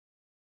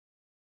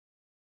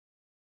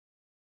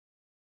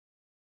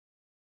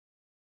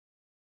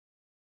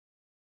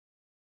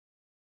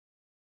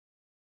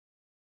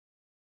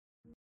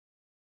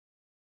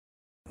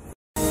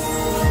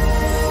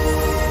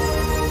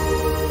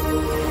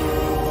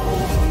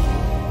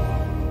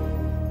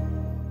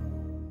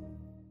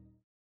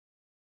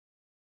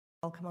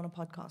welcome on a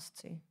podcast,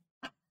 Sue?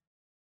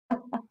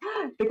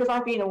 Because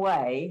I've been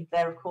away,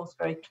 they're of course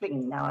very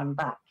clingy. Now I'm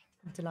back.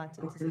 I'm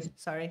delighted to see.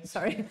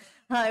 Sorry.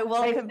 Hi,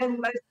 welcome. They spend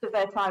most of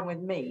their time with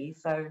me,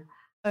 so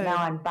now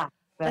I'm back.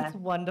 That's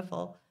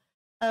wonderful.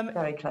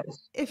 Very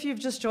close. If you've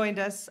just joined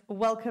us,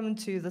 welcome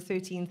to the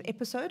 13th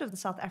episode of the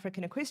South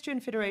African Equestrian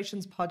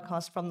Federation's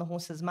podcast From the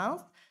Horse's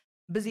Mouth.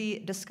 Busy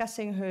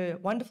discussing her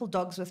wonderful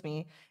dogs with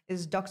me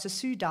is Dr.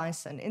 Sue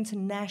Dyson,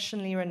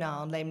 internationally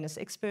renowned lameness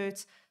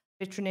expert,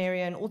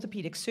 veterinarian,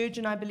 orthopedic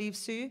surgeon, I believe,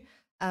 Sue.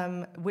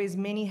 Wears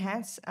many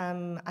hats.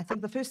 I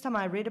think the first time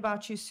I read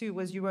about you, Sue,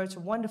 was you wrote a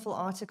wonderful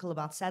article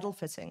about saddle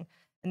fitting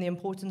and the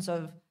importance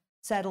of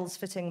saddles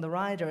fitting the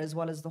rider as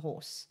well as the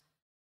horse.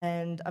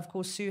 And of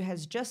course, Sue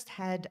has just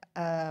had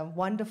a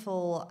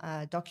wonderful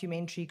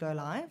documentary go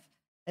live.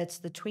 It's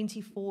the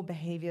 24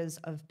 behaviours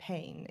of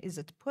pain. Is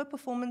it poor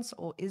performance,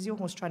 or is your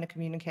horse trying to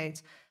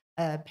communicate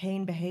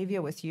pain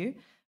behaviour with you?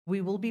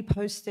 We will be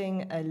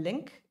posting a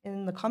link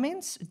in the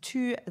comments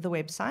to the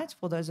website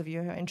for those of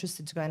you who are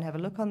interested to go and have a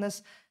look on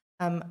this.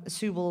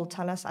 Sue will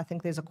tell us, I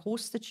think there's a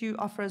course that you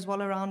offer as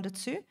well around it,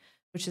 Sue,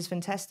 which is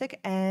fantastic.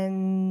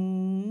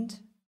 And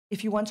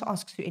if you want to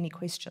ask Sue any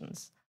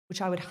questions,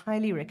 which I would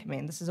highly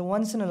recommend, this is a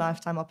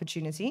once-in-a-lifetime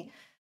opportunity,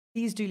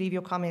 please do leave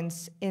your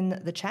comments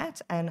in the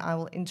chat, and I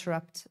will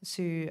interrupt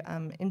Sue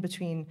in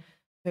between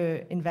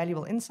her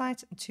invaluable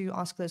insight to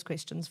ask those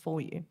questions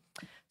for you.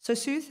 So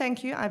Sue,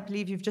 thank you. I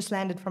believe you've just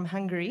landed from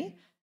Hungary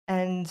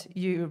and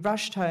you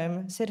rushed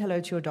home, said hello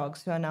to your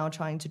dogs who are now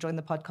trying to join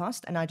the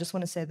podcast. And I just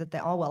want to say that they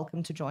are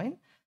welcome to join.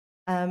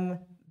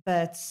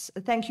 But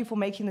thank you for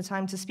making the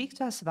time to speak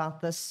to us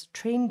about this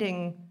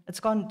trending,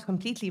 it's gone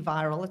completely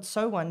viral, it's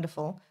so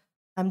wonderful,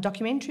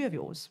 documentary of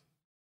yours.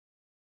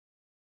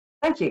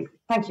 Thank you.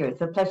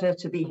 It's a pleasure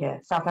to be here.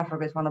 South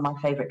Africa is one of my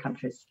favorite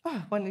countries.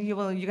 Oh, well, you're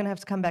going to have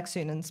to come back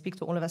soon and speak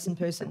to all of us in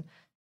person.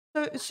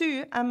 So,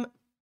 Sue,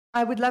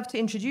 I would love to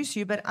introduce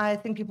you, but I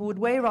think people would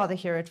way rather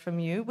hear it from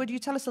you. Would you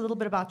tell us a little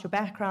bit about your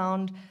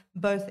background,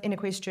 both in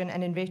equestrian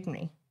and in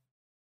veterinary?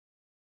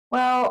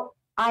 Well,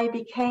 I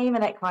became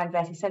an equine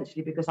vet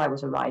essentially because I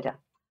was a rider.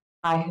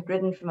 I had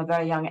ridden from a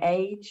very young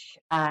age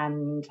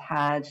and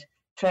had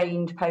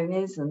trained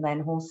ponies and then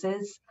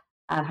horses,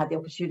 and had the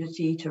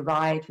opportunity to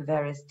ride for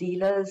various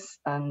dealers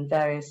and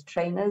various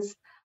trainers,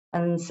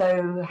 and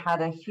so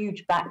had a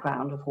huge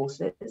background of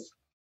horses.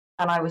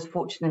 And I was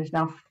fortunate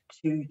enough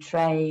to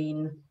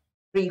train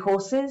 3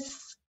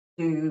 horses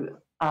to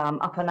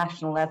upper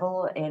national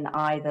level in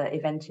either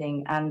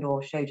eventing and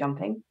or show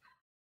jumping.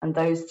 And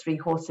those 3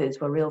 horses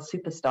were real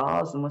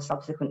superstars and were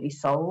subsequently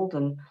sold.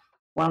 And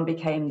one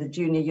became the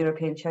junior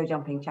European show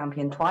jumping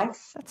champion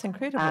twice. That's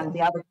incredible. And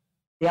the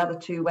other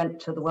 2 went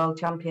to the World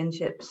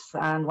Championships,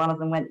 and one of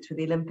them went to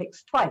the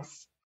Olympics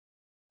twice.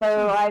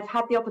 So I've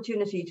had the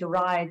opportunity to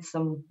ride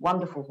some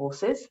wonderful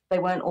horses. They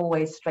weren't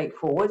always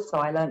straightforward, so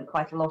I learned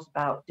quite a lot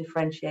about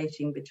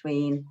differentiating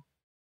between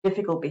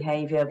difficult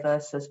behavior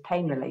versus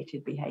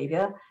pain-related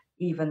behavior,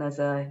 even as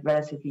a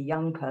relatively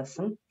young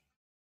person.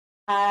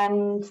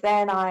 And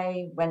then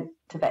I went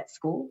to vet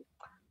school,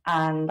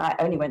 and I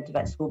only went to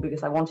vet school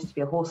because I wanted to be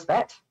a horse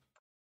vet.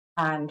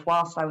 And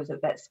whilst I was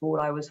at vet school,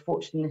 I was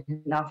fortunate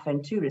enough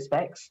in 2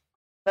 respects.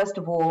 First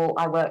of all,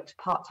 I worked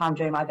part-time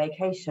during my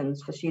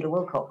vacations for Sheila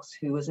Wilcox,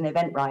 who was an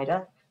event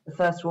rider, the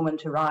first woman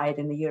to ride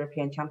in the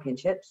European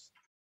Championships.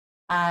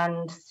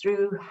 And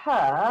through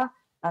her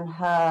and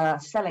her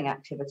selling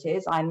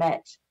activities, I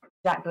met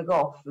Jack Le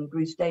Goff and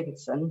Bruce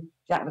Davidson.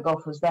 Jack Le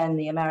Goff was then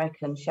the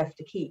American chef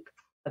de keep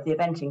of the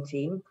eventing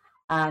team,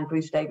 and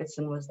Bruce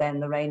Davidson was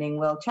then the reigning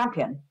world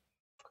champion.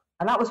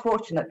 And that was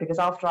fortunate because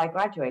after I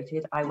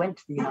graduated, I went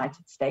to the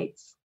United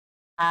States,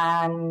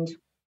 and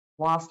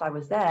whilst I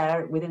was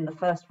there, within the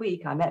first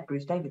week, I met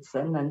Bruce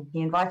Davidson, and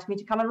he invited me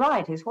to come and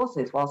ride his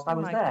horses whilst I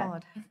was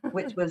there,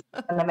 which was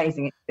an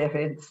amazing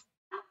experience.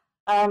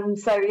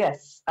 So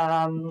yes,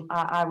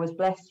 I was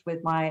blessed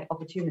with my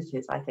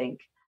opportunities, I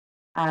think.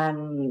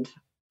 And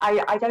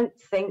I don't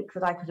think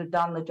that I could have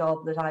done the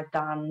job that I've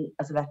done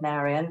as a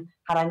veterinarian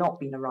had I not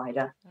been a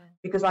rider,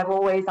 because I've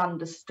always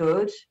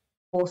understood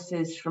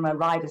horses from a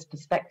rider's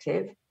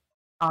perspective.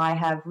 I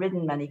have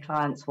ridden many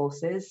clients'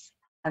 horses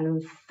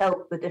and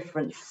felt the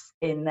difference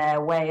in their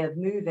way of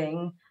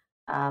moving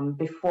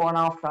before and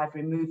after I've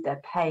removed their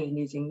pain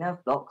using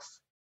nerve blocks.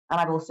 And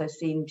I've also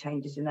seen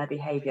changes in their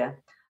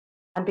behavior.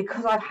 And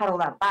because I've had all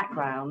that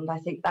background, I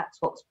think that's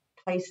what's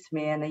placed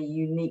me in a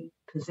unique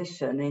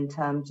position in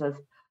terms of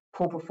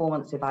poor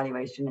performance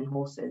evaluation in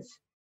horses.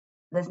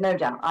 There's no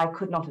doubt I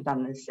could not have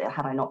done this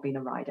had I not been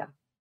a rider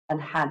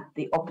and had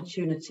the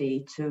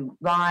opportunity to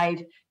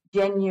ride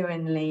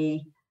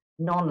genuinely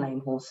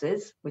non-lame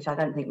horses, which I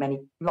don't think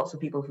lots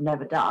of people have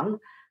never done,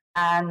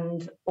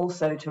 and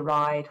also to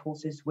ride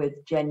horses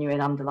with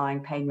genuine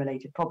underlying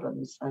pain-related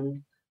problems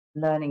and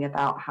learning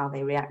about how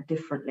they react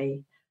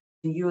differently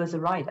to you as a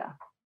rider.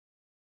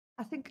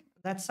 I think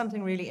that's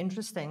something really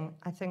interesting,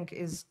 I think,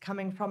 is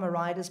coming from a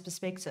rider's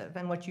perspective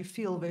and what you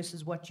feel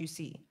versus what you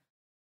see.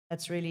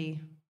 That's really...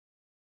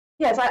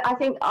 Yes, I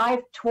think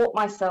I've taught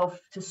myself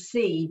to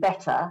see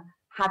better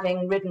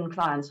having ridden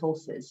clients'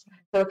 horses.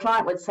 So a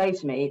client would say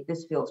to me,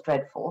 "This feels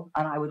dreadful,"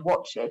 and I would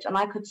watch it, and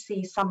I could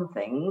see some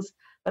things,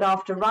 but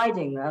after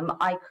riding them,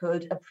 I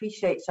could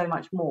appreciate so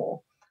much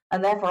more.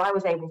 And therefore, I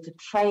was able to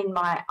train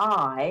my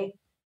eye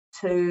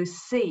to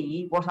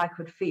see what I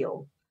could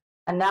feel.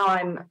 And now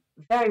I'm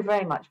very,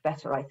 very much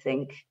better, I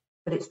think,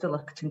 but it's still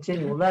a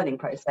continual learning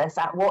process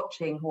at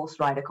watching horse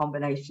rider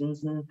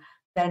combinations and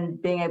then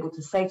being able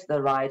to say to the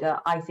rider,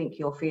 "I think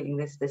you're feeling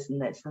this, this, and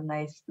this." And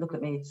they look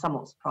at me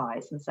somewhat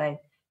surprised and say,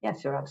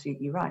 "Yes, you're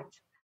absolutely right."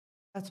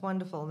 That's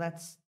wonderful.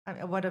 That's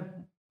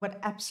what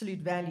absolute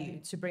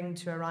value to bring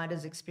to a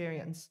rider's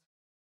experience.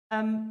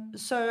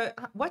 So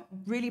what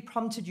really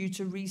prompted you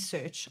to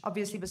research,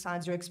 obviously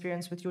besides your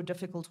experience with your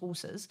difficult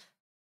horses,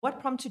 what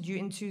prompted you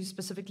into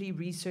specifically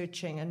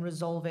researching and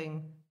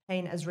resolving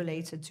pain as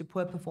related to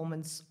poor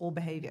performance or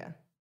behavior?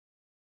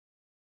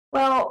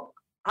 Well,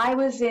 I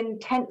was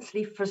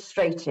intensely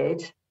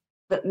frustrated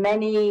that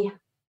many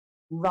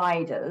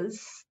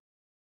riders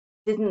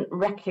didn't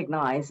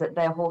recognize that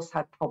their horse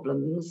had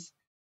problems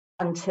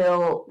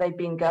until they'd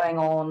been going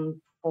on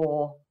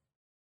for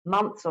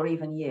months or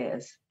even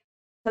years.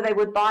 So they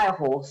would buy a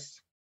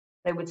horse.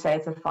 They would say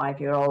it's a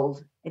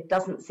 5-year-old. It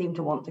doesn't seem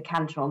to want to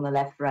canter on the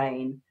left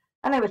rein.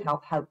 And they would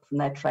have help from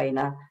their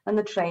trainer. And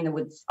the trainer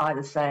would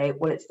either say,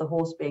 "Well, it's the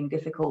horse being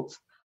difficult,"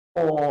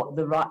 or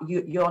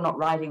 "You're not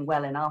riding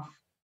well enough."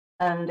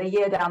 And a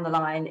year down the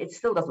line, it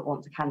still doesn't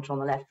want to canter on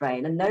the left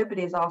rein. And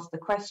nobody has asked the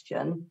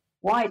question,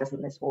 why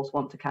doesn't this horse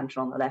want to canter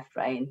on the left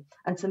rein?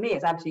 And to me,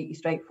 it's absolutely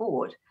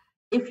straightforward.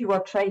 If you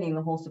are training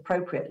the horse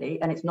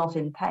appropriately and it's not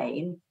in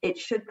pain, it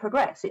should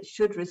progress. It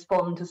should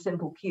respond to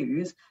simple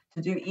cues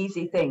to do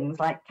easy things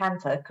like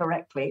canter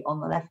correctly on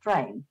the left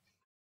rein.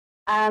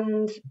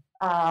 And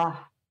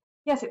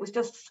yes, it was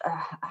just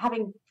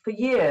having for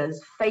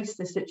years faced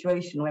this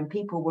situation when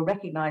people were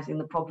recognizing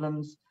the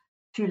problems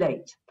too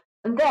late.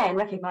 And then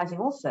recognizing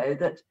also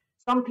that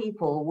some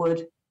people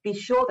would be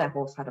sure their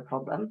horse had a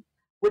problem,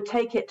 would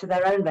take it to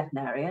their own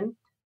veterinarian,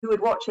 who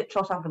would watch it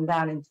trot up and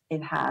down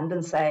in hand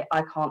and say,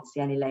 "I can't see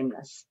any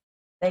lameness."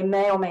 They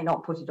may or may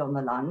not put it on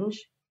the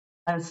lunge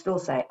and still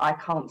say, "I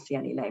can't see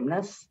any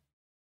lameness."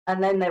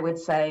 And then they would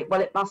say,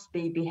 "Well, it must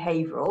be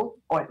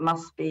behavioral or it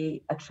must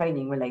be a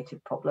training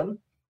related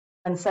problem,"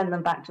 and send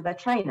them back to their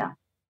trainer.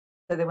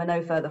 So they were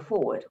no further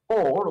forward.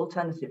 Or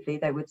alternatively,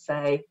 they would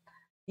say,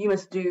 "You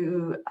must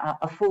do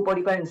a full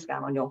body bone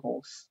scan on your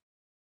horse,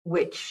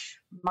 which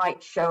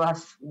might show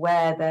us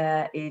where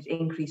there is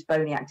increased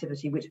bony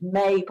activity, which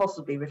may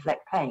possibly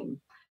reflect pain."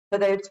 So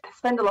they would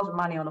spend a lot of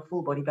money on a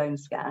full body bone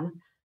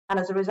scan. And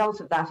as a result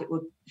of that, it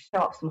would show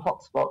up some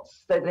hot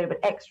spots. So they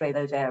would x-ray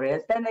those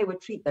areas. Then they would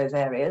treat those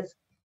areas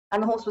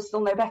and the horse was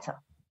still no better.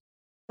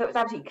 So it was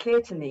absolutely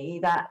clear to me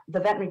that the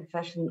veterinary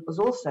profession was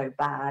also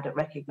bad at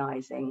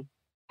recognizing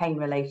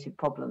pain-related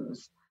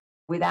problems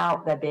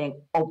without there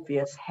being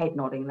obvious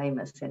head-nodding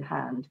lameness in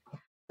hand.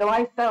 So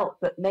I felt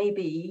that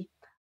maybe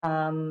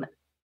that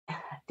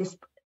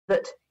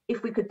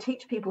if we could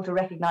teach people to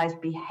recognize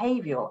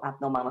behavioral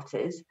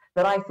abnormalities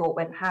that I thought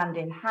went hand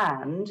in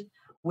hand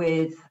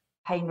with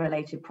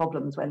pain-related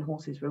problems when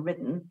horses were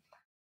ridden,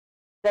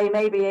 they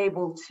may be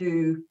able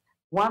to,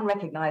 one,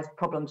 recognize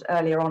problems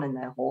earlier on in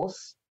their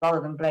horse rather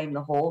than blame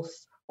the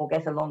horse or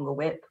get a longer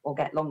whip or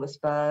get longer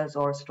spurs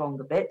or a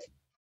stronger bit.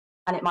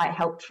 And it might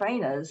help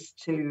trainers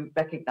to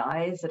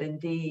recognize that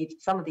indeed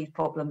some of these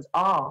problems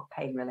are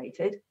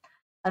pain-related,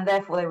 and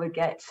therefore they would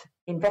get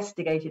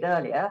investigated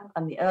earlier.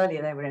 And the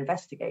earlier they were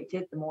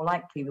investigated, the more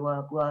likely we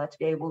were to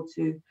be able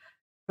to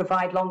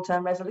provide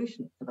long-term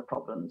resolution for the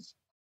problems.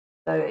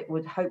 So it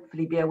would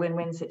hopefully be a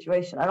win-win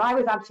situation. And I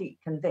was absolutely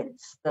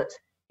convinced that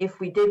if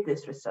we did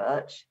this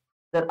research,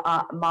 that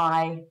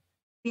my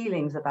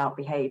feelings about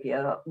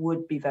behavior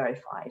would be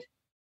verified.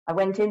 I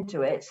went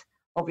into it,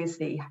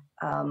 obviously,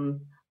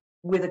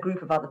 with a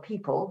group of other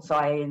people. So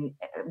I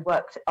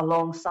worked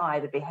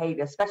alongside a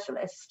behavior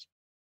specialist.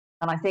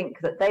 And I think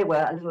that they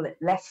were a little bit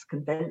less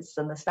convinced,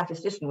 and the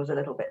statistician was a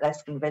little bit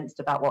less convinced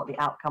about what the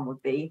outcome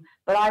would be.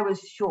 But I was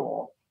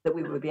sure that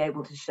we would be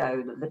able to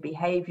show that the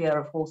behavior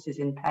of horses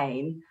in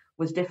pain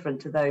was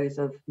different to those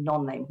of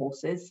non-lame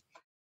horses.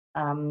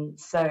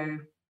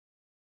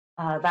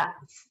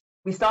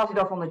 We started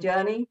off on the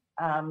journey.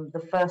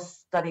 The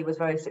first study was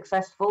very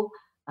successful,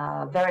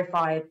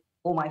 verified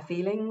all my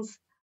feelings,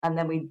 and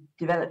then we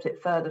developed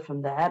it further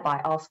from there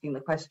by asking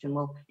the question,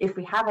 well, if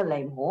we have a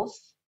lame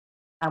horse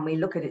and we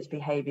look at its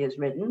behaviors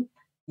ridden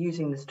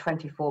using this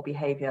 24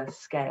 behavior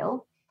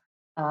scale,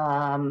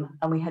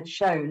 and we had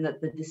shown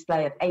that the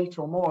display of 8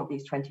 or more of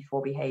these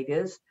 24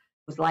 behaviors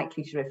was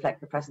likely to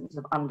reflect the presence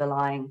of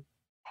underlying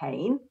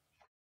pain.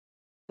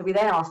 So we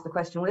then asked the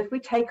question, well, if we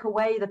take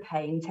away the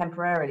pain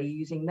temporarily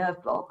using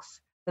nerve blocks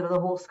so that the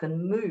horse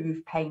can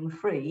move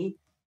pain-free,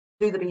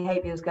 do the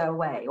behaviors go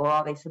away, or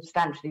are they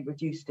substantially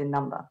reduced in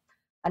number?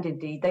 And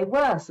indeed, they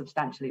were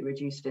substantially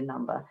reduced in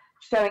number,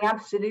 showing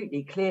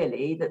absolutely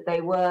clearly that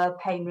they were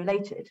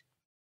pain-related.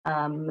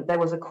 There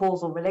was a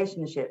causal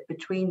relationship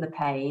between the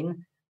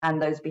pain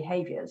and those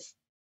behaviors.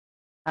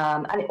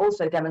 And it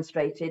also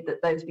demonstrated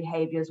that those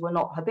behaviours were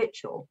not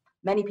habitual.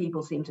 Many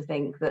people seem to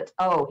think that,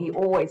 oh, he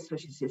always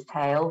swishes his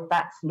tail.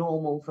 That's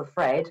normal for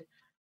Fred.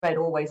 Fred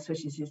always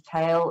swishes his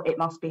tail. It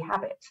must be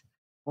habit.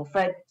 Well,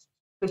 Fred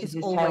swishes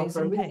his tail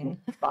for a reason.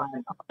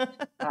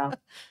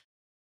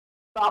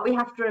 But we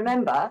have to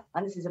remember,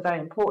 and this is a very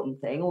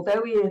important thing,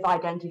 although we have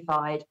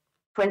identified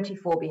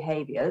 24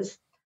 behaviours,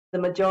 the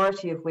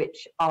majority of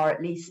which are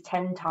at least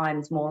 10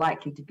 times more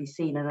likely to be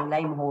seen in a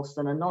lame horse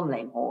than a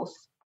non-lame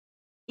horse,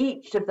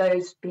 each of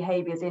those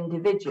behaviours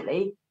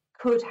individually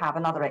could have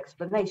another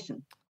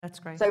explanation. That's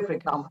great. So, for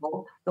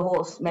example, the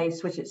horse may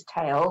switch its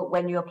tail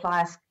when you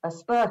apply a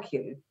spur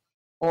cue,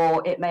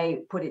 or it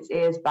may put its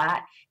ears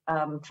back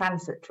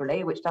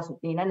transitorily, which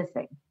doesn't mean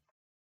anything.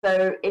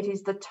 So it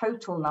is the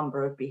total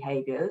number of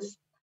behaviours,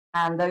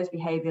 and those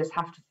behaviours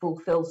have to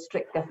fulfil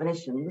strict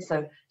definitions.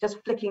 So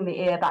just flicking the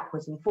ear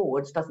backwards and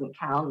forwards doesn't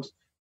count.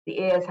 The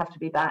ears have to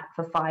be back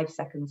for 5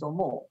 seconds or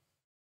more.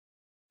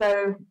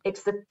 So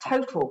it's the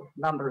total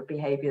number of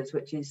behaviours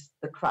which is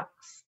the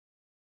crux.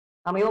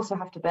 And we also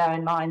have to bear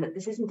in mind that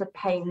this isn't a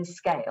pain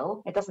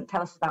scale. It doesn't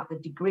tell us about the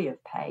degree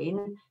of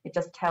pain. It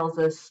just tells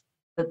us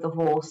that the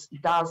horse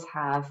does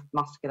have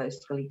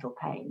musculoskeletal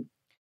pain.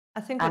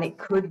 I think, and it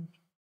could.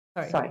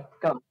 Sorry,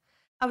 go on.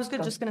 I was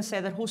just going to say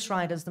that horse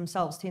riders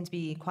themselves tend to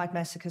be quite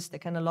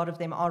masochistic, and a lot of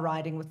them are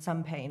riding with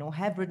some pain or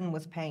have ridden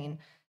with pain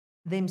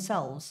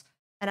themselves.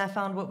 And I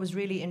found what was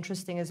really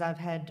interesting is I've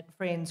had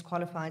friends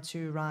qualify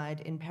to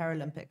ride in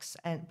Paralympics,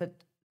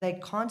 but they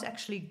can't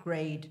actually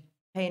grade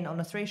pain on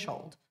a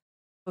threshold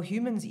for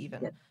humans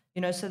even.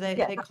 Yeah. So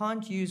they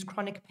can't use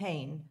chronic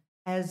pain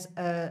as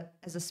a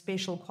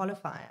special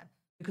qualifier,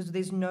 because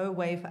there's no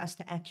way for us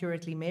to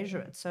accurately measure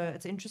it. So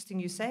it's interesting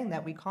you saying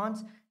that we can't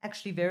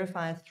actually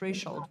verify a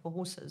threshold for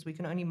horses. We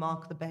can only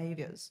mark the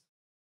behaviours.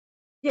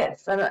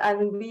 Yes,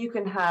 and you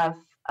can have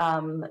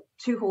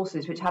 2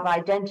 horses which have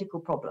identical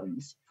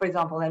problems. For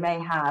example, they may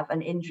have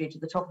an injury to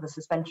the top of the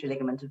suspensory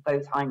ligament of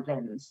both hind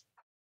limbs,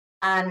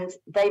 and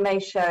they may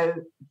show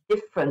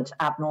different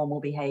abnormal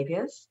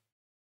behaviours,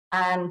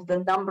 and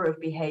the number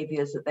of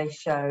behaviours that they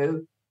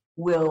show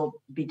will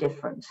be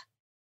different.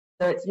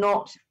 So it's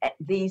not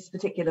these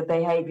particular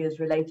behaviours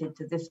related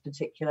to this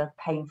particular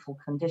painful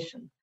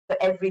condition. So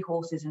every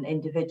horse is an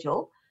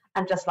individual.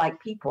 And just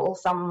like people,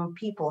 some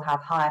people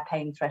have higher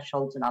pain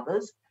thresholds than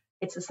others.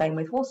 It's the same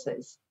with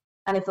horses.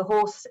 And if the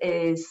horse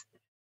is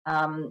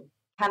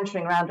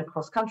cantering around a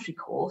cross-country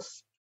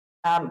course,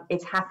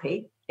 it's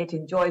happy, it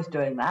enjoys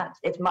doing that.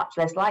 It's much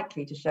less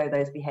likely to show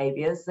those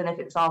behaviours than if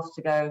it's asked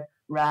to go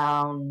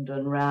round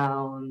and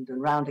round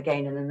and round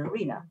again in an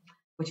arena,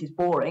 which is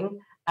boring.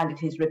 And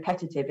it is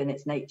repetitive in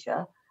its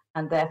nature,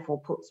 and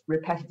therefore puts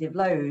repetitive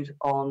load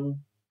on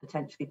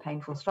potentially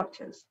painful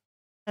structures.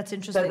 That's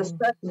interesting. So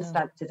the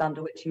circumstances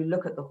under which you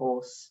look at the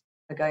horse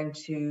are going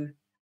to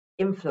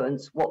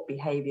influence what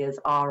behaviours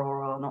are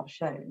or are not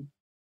shown.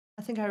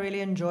 I think I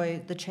really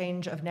enjoy the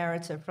change of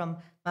narrative from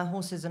my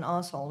horse is an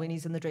arsehole when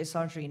he's in the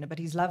dressage arena, but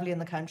he's lovely in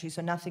the country,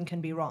 so nothing can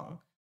be wrong.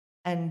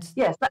 And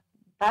yes,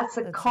 that's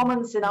a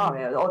common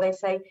scenario. Or they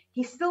say,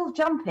 he's still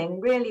jumping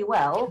really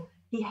well,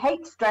 he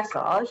hates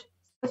dressage,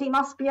 but he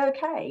must be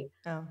okay.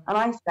 Oh. And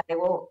I say,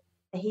 well,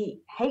 he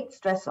hates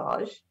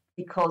dressage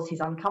because he's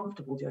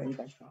uncomfortable during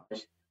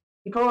dressage.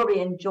 He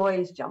probably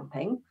enjoys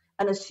jumping,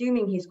 and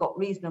assuming he's got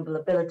reasonable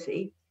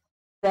ability,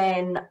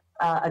 then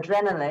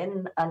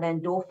adrenaline and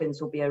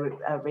endorphins will be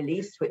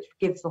released, which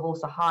gives the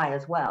horse a high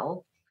as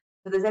well.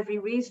 So there's every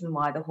reason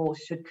why the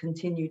horse should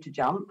continue to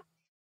jump,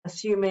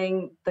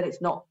 assuming that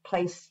it's not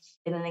placed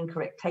in an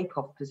incorrect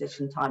takeoff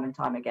position time and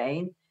time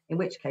again, in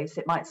which case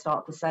it might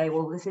start to say,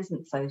 well, this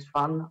isn't so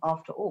fun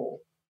after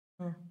all.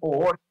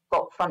 Or if you've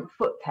got front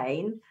foot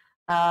pain,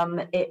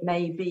 it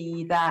may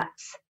be that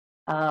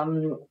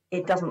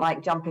it doesn't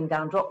like jumping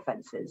down drop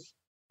fences.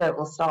 So it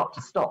will start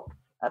to stop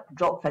at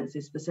drop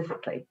fences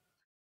specifically.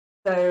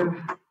 So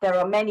there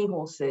are many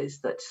horses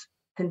that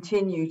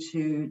continue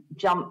to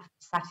jump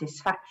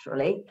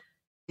satisfactorily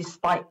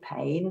despite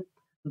pain,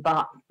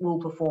 but will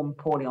perform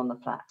poorly on the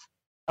flat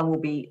and will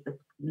be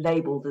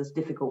labelled as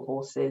difficult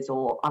horses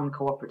or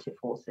uncooperative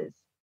horses.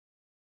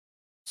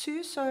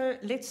 Sue, so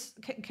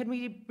can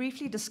we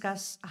briefly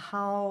discuss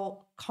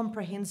how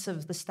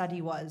comprehensive the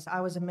study was?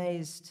 I was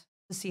amazed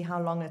to see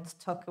how long it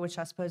took, which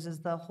I suppose is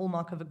the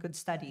hallmark of a good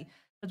study.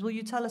 But will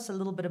you tell us a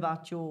little bit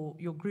about your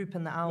group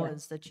and the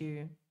hours that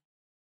you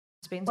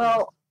spent?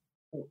 Well,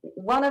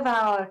 one of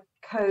our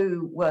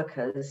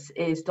co-workers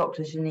is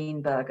Dr.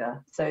 Janine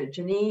Berger. So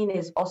Janine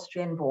is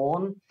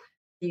Austrian-born.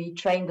 She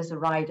trained as a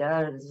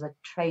rider, as a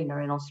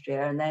trainer in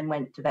Austria, and then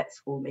went to vet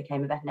school,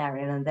 became a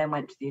veterinarian, and then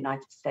went to the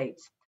United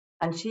States.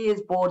 And she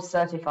is board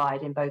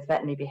certified in both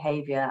veterinary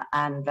behaviour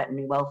and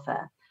veterinary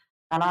welfare.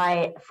 And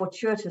I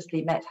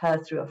fortuitously met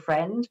her through a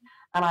friend,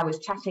 and I was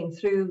chatting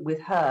through with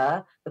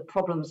her the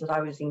problems that I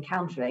was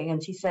encountering.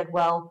 And she said,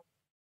 well,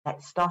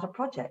 let's start a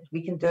project.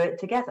 We can do it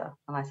together.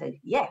 And I said,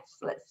 yes,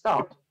 let's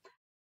start.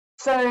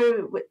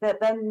 So they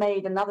then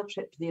made another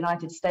trip to the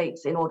United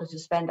States in order to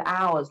spend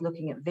hours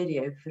looking at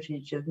video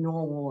footage of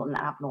normal and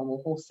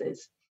abnormal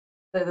horses.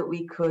 so that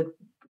we could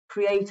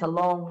create a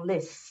long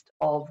list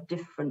of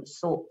different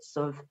sorts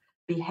of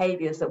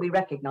behaviours that we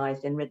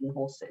recognised in ridden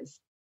horses.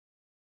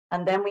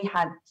 And then we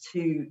had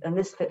to, and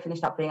this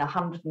finished up being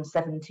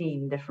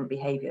 117 different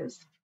behaviours.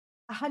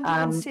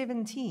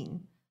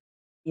 117?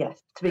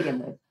 Yes, to begin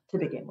with.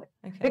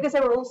 Okay. Because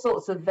there were all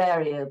sorts of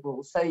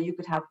variables. So you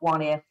could have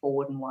one ear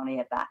forward and one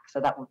ear back.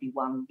 So that would be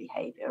one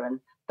behaviour, and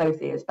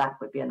both ears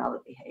back would be another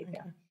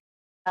behaviour. Okay.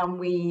 And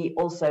we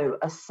also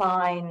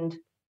assigned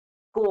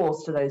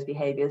scores to those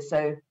behaviours.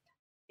 So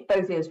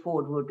both ears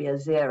forward would be a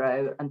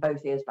 0 and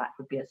both ears back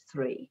would be a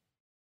 3.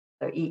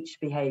 So each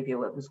behaviour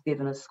was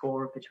given a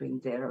score of between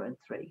 0 and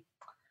 3.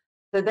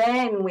 So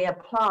then we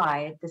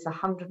applied this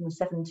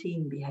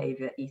 117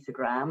 behaviour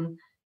ethogram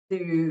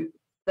to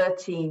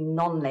 13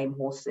 non-lame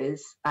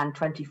horses and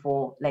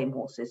 24 lame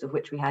horses, of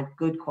which we had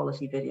good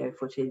quality video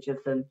footage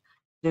of them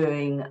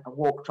doing a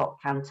walk, trot,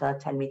 canter,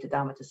 10-metre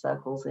diameter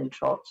circles in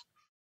trot,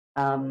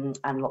 and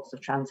lots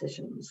of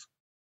transitions.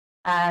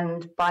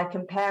 And by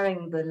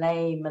comparing the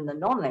lame and the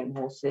non-lame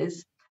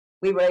horses,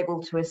 we were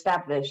able to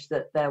establish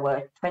that there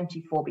were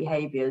 24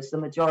 behaviours, the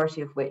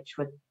majority of which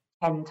were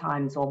 10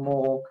 times or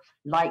more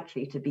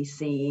likely to be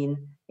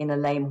seen in a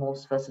lame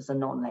horse versus a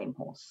non-lame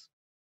horse.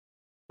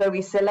 So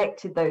we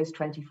selected those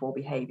 24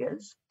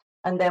 behaviours,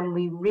 and then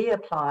we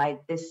reapplied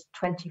this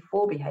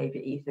 24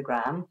 behaviour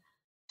ethogram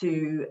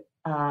to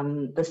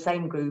the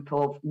same group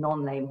of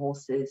non-lame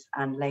horses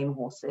and lame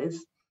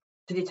horses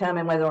to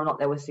determine whether or not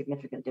there were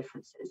significant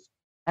differences.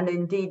 And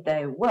indeed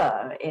there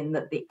were, in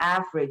that the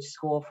average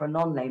score for a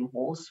non-lame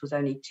horse was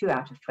only 2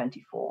 out of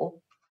 24,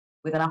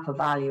 with an upper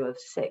value of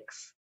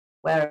 6,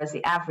 whereas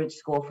the average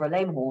score for a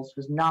lame horse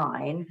was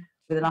 9,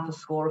 with an upper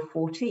score of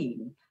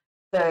 14.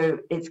 So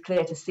it's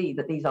clear to see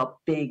that these are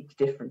big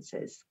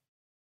differences.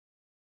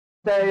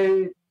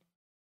 So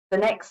the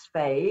next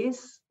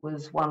phase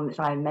was one which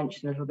I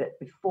mentioned a little bit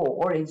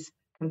before, is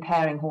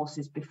comparing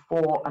horses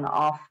before and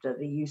after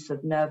the use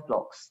of nerve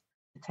blocks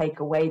to take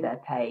away their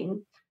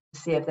pain, to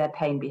see if their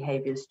pain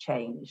behaviours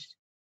changed.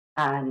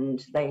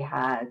 And they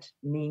had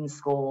mean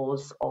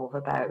scores of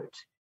about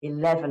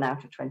 11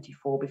 out of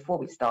 24 before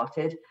we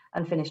started,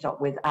 and finished up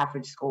with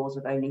average scores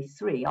of only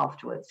 3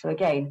 afterwards. So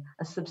again,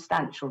 a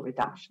substantial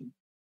reduction.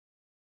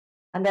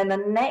 And then the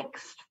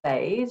next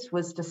phase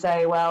was to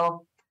say,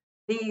 well,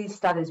 these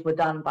studies were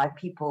done by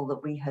people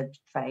that we had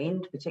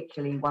trained,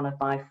 particularly one of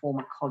my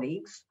former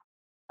colleagues.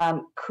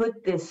 Could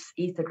this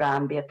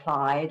ethogram be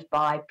applied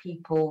by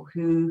people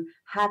who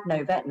had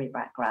no veterinary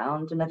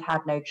background and had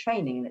had no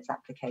training in its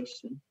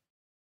application?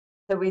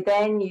 So we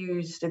then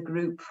used a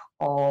group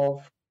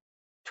of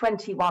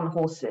 21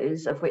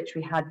 horses, of which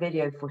we had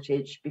video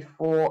footage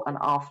before and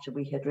after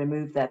we had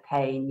removed their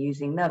pain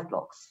using nerve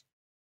blocks.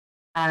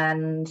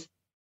 And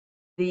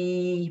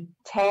the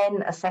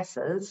 10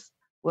 assessors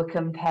were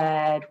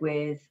compared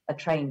with a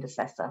trained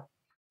assessor.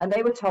 And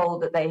they were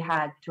told that they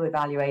had to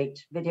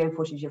evaluate video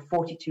footage of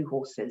 42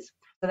 horses.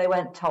 So they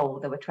weren't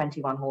told there were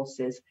 21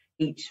 horses,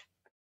 each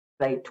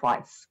displayed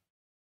twice.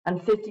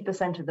 And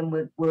 50% of them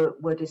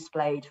were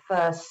displayed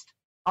first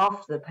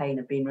after the pain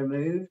had been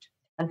removed,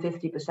 and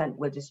 50%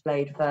 were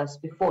displayed first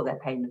before their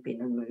pain had been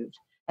removed.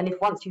 And if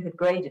once you had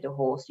graded a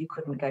horse, you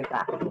couldn't go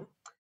back.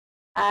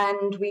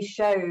 And we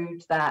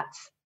showed that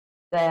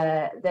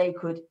they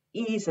could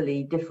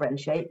easily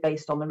differentiate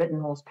based on the ridden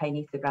horse pain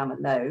ethogram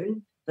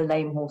alone, the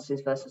lame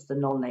horses versus the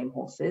non-lame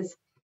horses,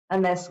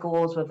 and their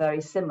scores were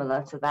very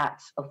similar to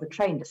that of the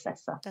trained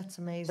assessor. That's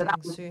amazing,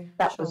 so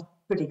that was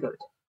pretty good.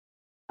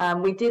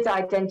 We did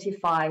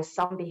identify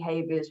some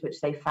behaviours which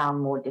they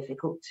found more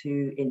difficult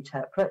to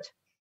interpret.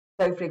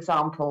 So, for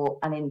example,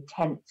 an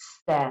intense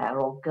stare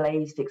or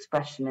glazed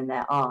expression in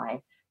their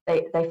eye,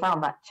 they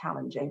found that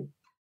challenging.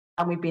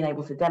 And we've been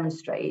able to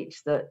demonstrate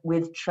that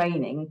with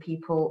training,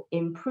 people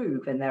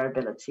improve in their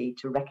ability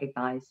to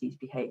recognise these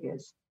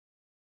behaviours.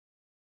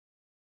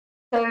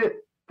 So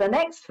the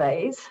next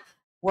phase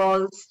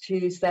was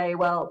to say,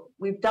 well,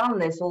 we've done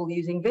this all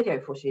using video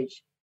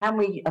footage. Can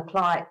we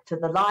apply it to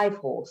the live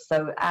horse?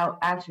 So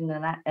out in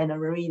an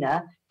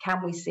arena,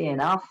 can we see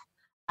enough?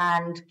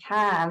 And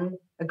can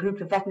a group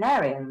of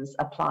veterinarians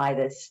apply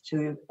this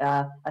to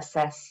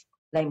assess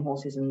lame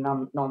horses and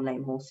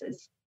non-lame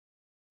horses?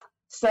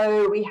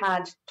 So we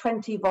had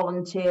 20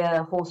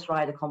 volunteer horse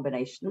rider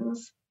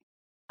combinations,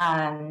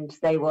 and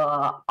they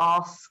were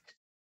asked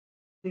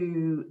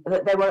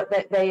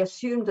they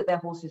assumed that their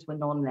horses were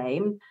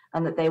non-lame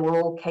and that they were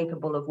all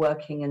capable of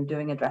working and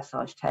doing a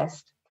dressage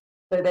test.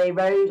 So they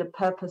rode a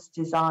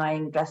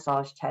purpose-designed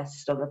dressage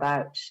test of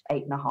about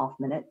 8.5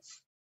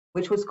 minutes,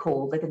 which was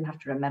cool. They didn't have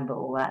to remember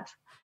all that.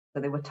 So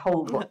they were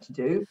told what to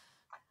do.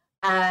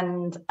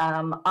 And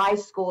I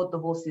scored the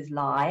horses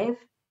live.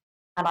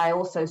 And I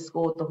also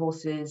scored the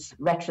horses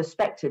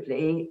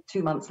retrospectively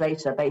 2 months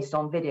later based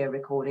on video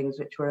recordings,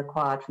 which were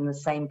acquired from the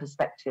same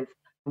perspective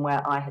from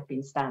where I had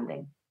been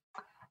standing.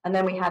 And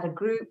then we had a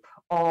group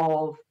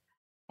of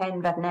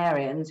 10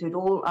 veterinarians who'd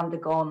all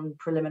undergone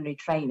preliminary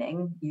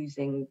training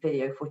using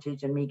video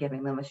footage and me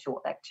giving them a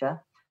short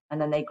lecture. And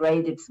then they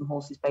graded some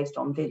horses based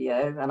on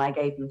video, and I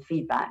gave them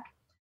feedback.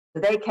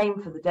 So they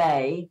came for the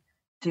day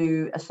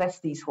to assess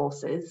these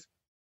horses.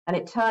 And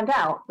it turned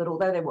out that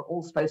although they were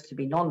all supposed to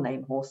be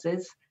non-lame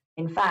horses,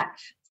 in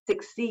fact,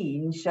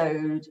 16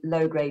 showed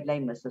low-grade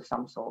lameness of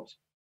some sort.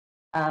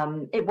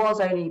 It was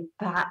only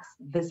perhaps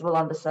visible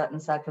under certain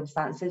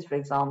circumstances, for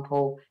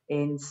example,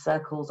 in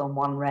circles on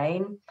one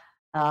rein.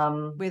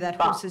 Where that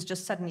horse is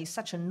just suddenly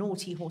such a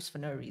naughty horse for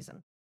no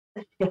reason.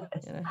 Yes.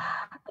 You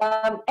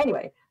know?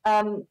 Anyway,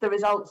 the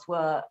results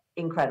were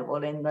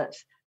incredible in that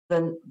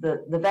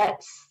the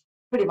vets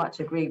pretty much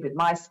agreed with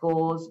my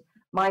scores.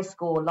 My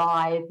score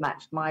live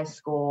matched my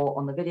score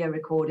on the video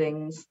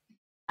recordings.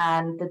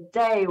 And the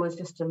day was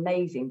just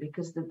amazing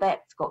because the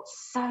vets got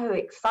so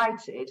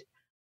excited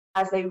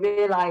as they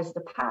realized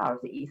the power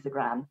of the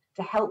ethogram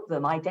to help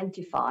them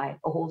identify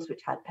a horse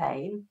which had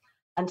pain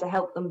and to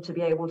help them to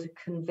be able to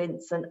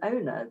convince an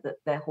owner that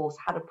their horse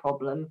had a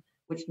problem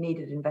which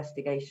needed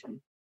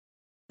investigation.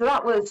 So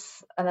that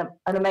was an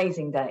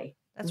amazing day.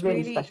 That's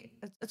really special.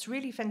 It's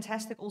really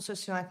fantastic also,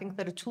 Sue. I think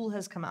that a tool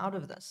has come out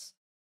of this,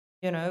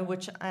 you know,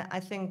 which I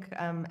think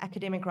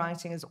academic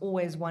writing is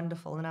always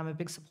wonderful, and I'm a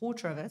big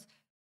supporter of it.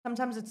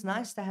 Sometimes it's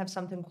nice to have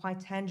something quite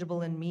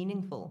tangible and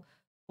meaningful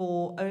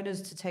for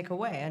owners to take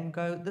away and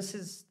go, this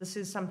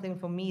is something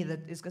for me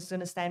that is going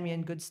to stand me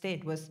in good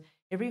stead with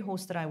every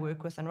horse that I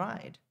work with and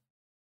ride.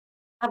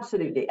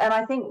 Absolutely. And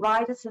I think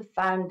riders have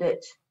found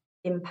it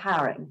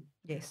empowering.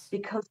 Yes.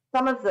 Because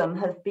some of them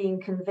have been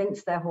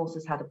convinced their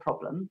horses had a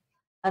problem,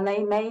 and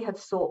they may have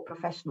sought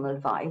professional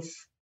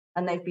advice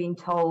and they've been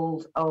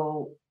told,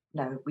 oh,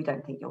 no, we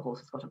don't think your horse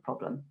has got a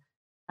problem.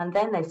 And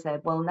then they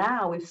said, well,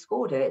 now we've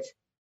scored it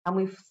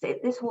and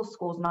this horse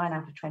scores 9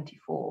 out of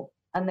 24.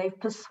 And they've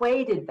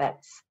persuaded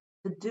vets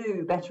to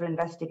do better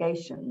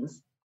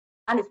investigations.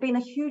 And it's been a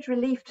huge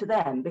relief to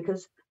them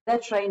because their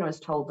trainer has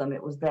told them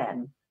it was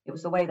them. It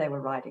was the way they were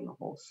riding a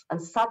horse.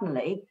 And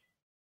suddenly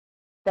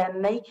they're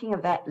making a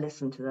vet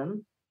listen to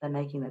them. They're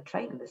making their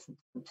trainer listen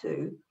to them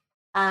too.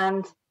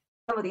 And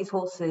some of these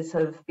horses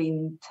have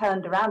been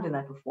turned around in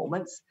their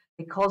performance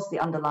because the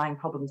underlying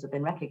problems have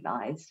been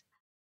recognized.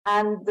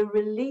 And the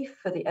relief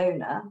for the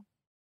owner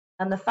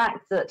and the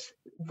fact that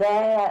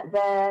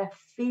their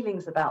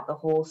feelings about the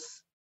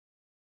horse,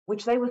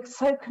 which they were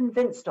so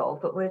convinced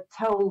of, but were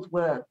told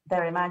were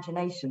their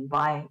imagination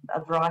by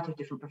a variety of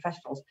different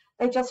professionals,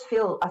 they just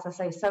feel, as I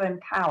say, so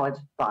empowered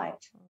by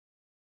it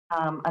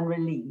and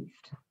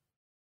relieved.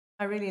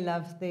 I really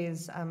love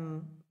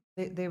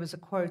there was a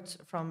quote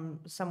from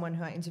someone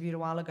who I interviewed a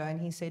while ago,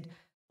 and he said,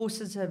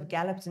 horses have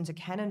galloped into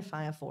cannon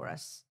fire for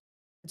us.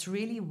 It's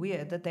really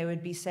weird that they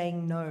would be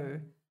saying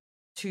no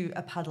to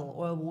a puddle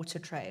or a water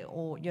tray,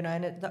 or, you know,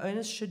 and the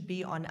onus should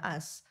be on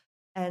us.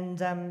 And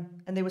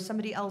there was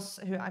somebody else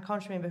who I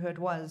can't remember who it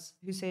was,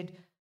 who said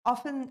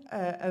often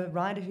a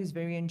rider who's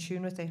very in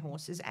tune with their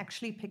horse is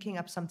actually picking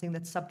up something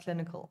that's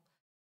subclinical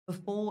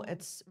before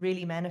it's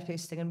really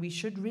manifesting, and we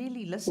should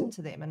really listen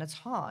to them. And it's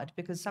hard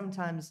because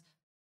sometimes,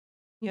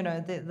 you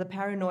know, the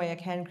paranoia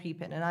can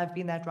creep in, and I've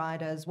been that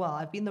rider as well.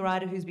 I've been the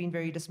rider who's been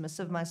very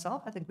dismissive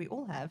myself. I think we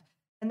all have.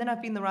 And then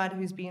I've been the rider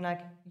who's been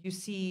like, you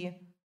see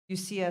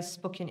us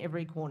book in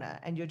every corner,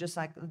 and you're just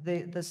like,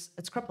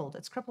 it's crippled,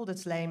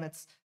 it's lame,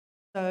 it's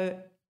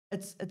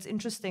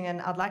interesting.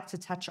 And I'd like to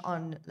touch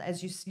on,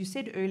 as you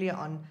said earlier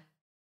on,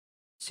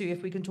 Sue,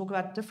 if we can talk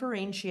about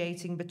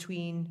differentiating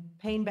between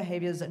pain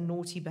behaviors and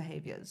naughty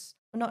behaviors.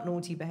 Well, not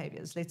naughty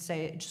behaviors, let's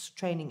say just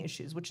training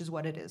issues, which is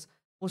what it is.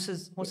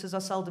 Horses are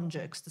seldom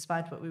jerks,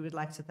 despite what we would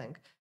like to think.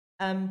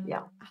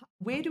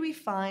 Where do we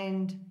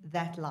find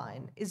that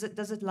line?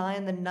 Does it lie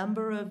in the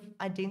number of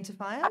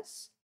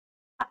identifiers?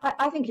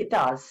 I think it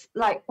does.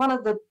 Like, one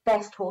of the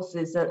best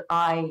horses that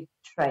I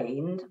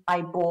trained,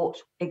 I bought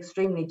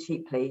extremely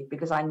cheaply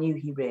because I knew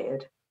he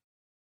reared.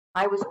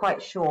 I was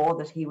quite sure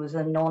that he was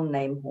a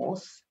non-lame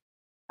horse,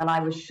 and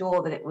I was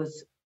sure that it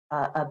was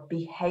a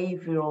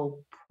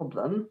behavioural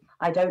problem.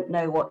 I don't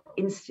know what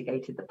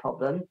instigated the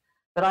problem,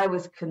 but I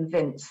was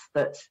convinced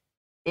that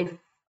if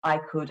I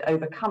could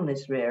overcome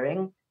this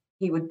rearing,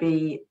 he would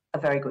be a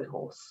very good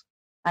horse.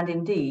 And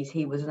indeed,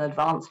 he was an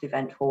advanced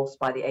event horse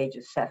by the age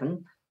of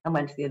 7 and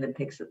went to the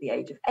Olympics at the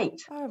age of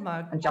 8. Oh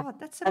my God,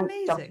 that's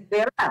amazing.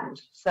 And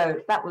around.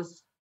 So that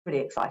was pretty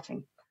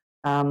exciting.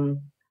 So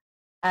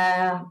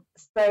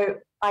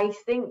I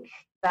think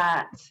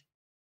that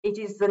it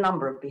is the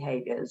number of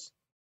behaviours.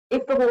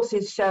 If the horse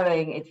is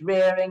showing it's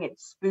rearing,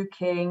 it's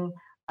spooking,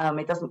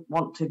 it doesn't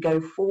want to go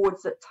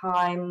forwards at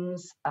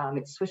times,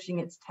 it's swishing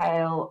its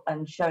tail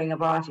and showing a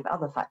variety of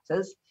other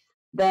factors,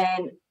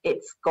 then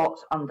it's got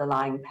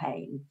underlying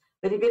pain.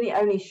 But if it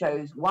only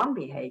shows one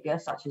behaviour,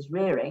 such as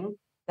rearing,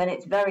 then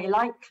it's very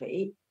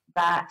likely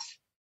that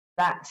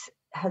that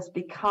has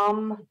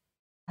become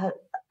an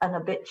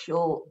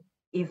habitual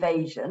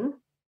evasion.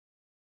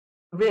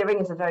 Rearing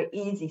is a very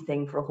easy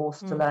thing for a horse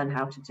to learn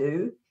how to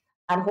do,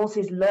 and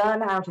horses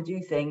learn how to do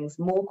things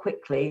more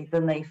quickly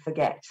than they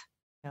forget.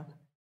 Yeah,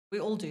 we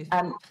all do.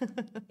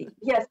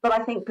 Yes, but I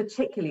think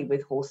particularly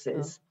with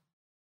horses,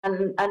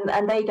 and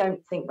they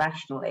don't think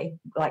rationally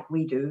like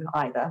we do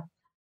either.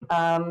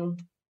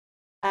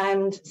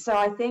 And so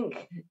I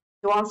think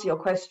to answer your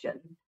question,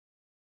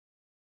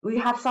 we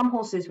have some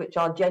horses which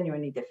are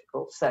genuinely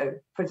difficult. So,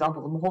 for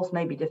example, the horse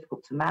may be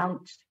difficult to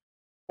mount,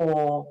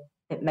 or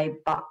it may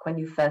buck when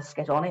you first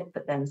get on it,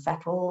 but then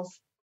settles,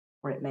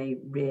 or it may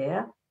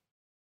rear.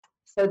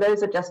 So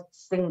those are just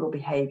single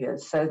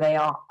behaviours. So they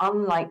are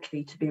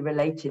unlikely to be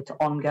related to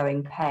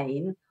ongoing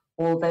pain,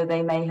 although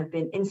they may have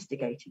been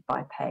instigated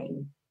by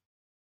pain.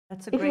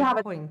 That's a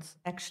great point,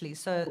 actually.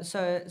 So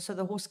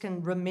the horse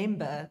can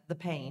remember the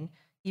pain,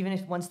 even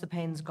if once the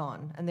pain's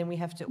gone, and then we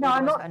have to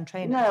almost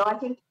untrain it. No,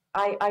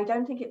 I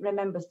don't think it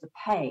remembers the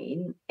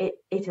pain.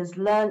 It has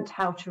learnt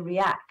how to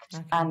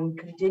react and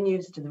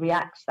continues to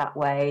react that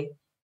way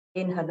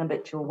in her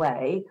habitual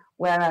way,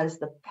 whereas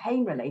the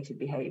pain-related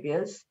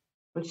behaviours,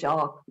 which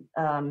are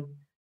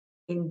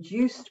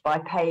induced by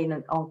pain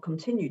and or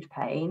continued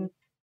pain,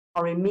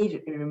 are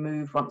immediately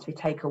removed once we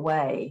take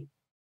away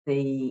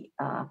the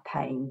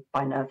pain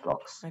by nerve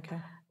blocks. Okay.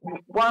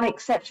 One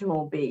exception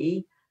will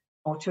be,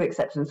 or two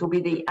exceptions, will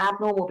be the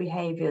abnormal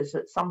behaviours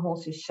that some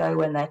horses show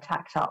when they're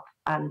tacked up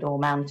and or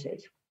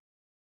mounted.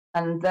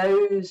 And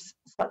those,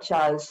 such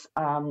as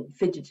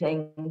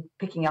fidgeting,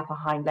 picking up a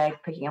hind leg,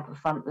 picking up a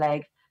front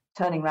leg,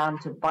 turning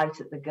around to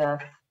bite at the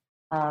girth,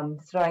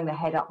 throwing the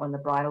head up when the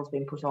bridle's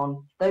been put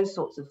on, those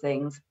sorts of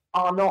things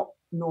are not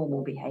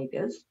normal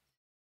behaviours.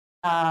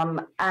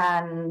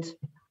 And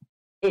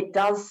it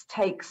does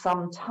take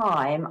some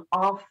time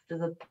after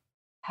the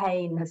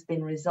pain has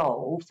been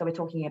resolved, so we're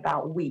talking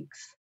about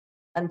weeks,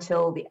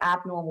 until the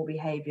abnormal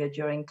behaviour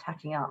during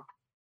tacking up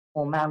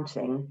or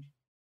mounting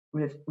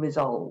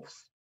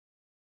resolves.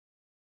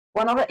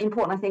 One other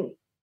important, I think,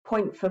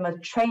 point from a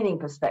training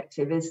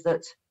perspective is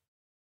that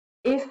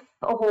if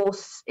a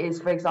horse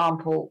is, for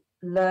example,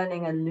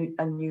 learning a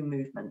new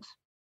movement,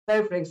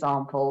 so for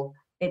example,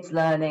 it's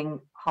learning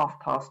half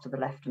pass to the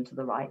left and to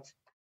the right,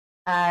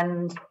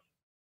 and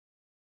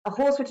a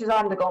horse which has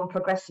undergone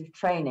progressive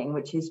training,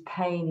 which is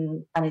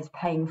pain and is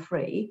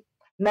pain-free,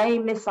 may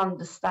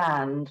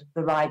misunderstand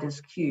the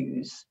rider's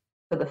cues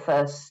for the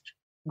first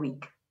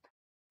week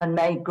and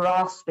may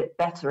grasp it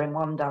better in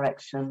one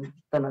direction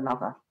than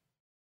another.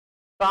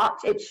 But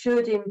it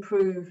should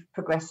improve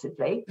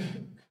progressively.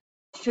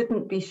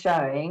 Shouldn't be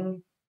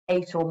showing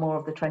 8 or more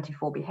of the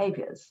 24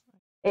 behaviours.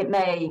 It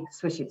may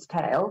swish its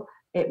tail.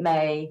 It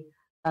may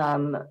be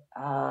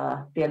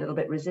a little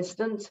bit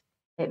resistant.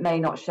 It may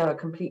not show a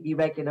completely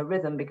regular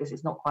rhythm because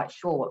it's not quite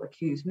sure what the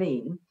cues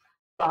mean.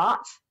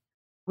 But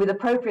with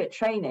appropriate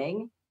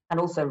training and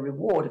also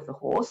reward of the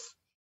horse,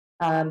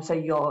 so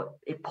you're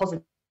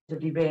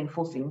positively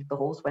reinforcing the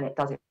horse when it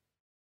does it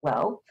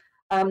well,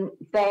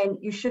 then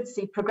you should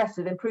see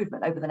progressive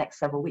improvement over the next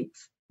several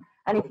weeks.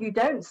 And if you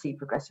don't see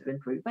progressive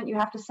improvement, you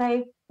have to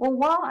say, well,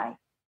 why?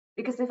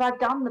 Because if I've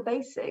done the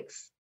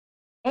basics,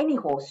 any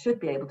horse should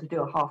be able to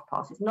do a half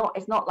pass. It's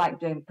not like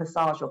doing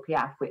passage or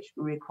piaffe, which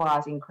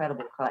requires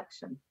incredible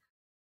collection.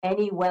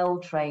 Any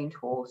well-trained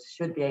horse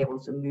should be able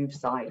to move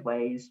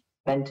sideways,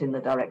 bent in the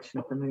direction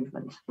of the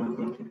movement.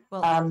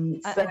 Well, I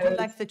do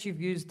like that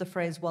you've used the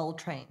phrase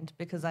well-trained,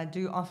 because I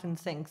do often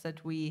think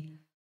that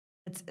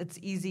it's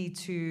easy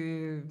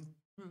to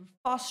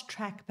fast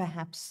track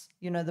perhaps,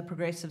 the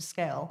progressive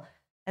scale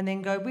and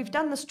then go, we've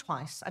done this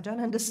twice. I don't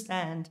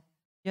understand,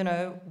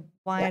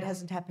 why it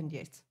hasn't happened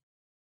yet.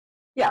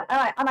 Yeah,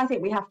 and I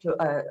think we have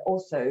to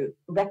also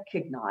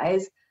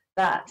recognise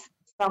that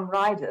some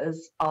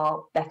riders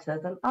are better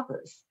than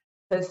others.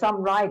 So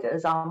some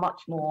riders are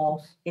much more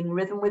in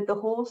rhythm with the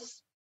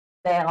horse.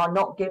 They are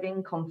not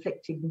giving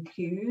conflicting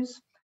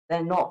cues.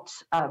 They're not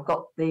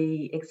got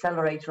the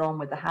accelerator on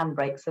with the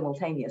handbrake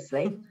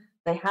simultaneously.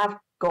 They have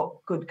got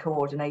good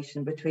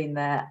coordination between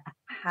their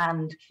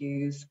hand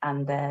cues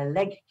and their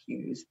leg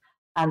cues,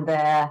 and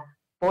their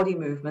body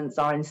movements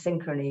are in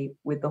synchrony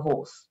with the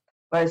horse.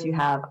 Whereas you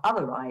have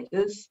other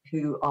riders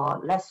who are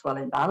less well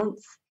in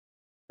balance.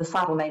 The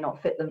saddle may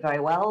not fit them very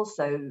well,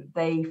 so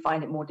they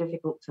find it more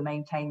difficult to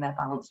maintain their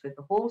balance with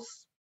the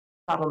horse.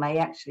 The saddle may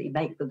actually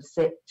make them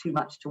sit too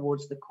much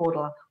towards the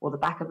caudal or the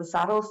back of the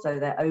saddle, so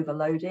they're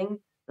overloading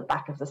the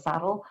back of the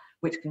saddle,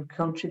 which can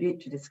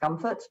contribute to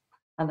discomfort.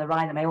 And the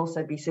rider may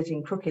also be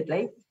sitting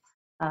crookedly,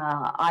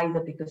 either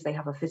because they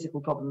have a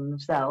physical problem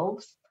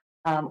themselves,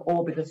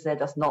 or because they're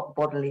just not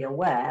bodily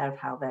aware of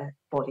how their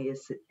body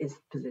is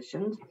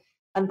positioned.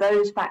 And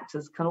those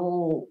factors can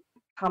all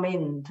come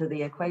into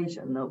the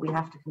equation that we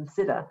have to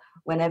consider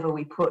whenever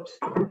we put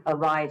a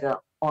rider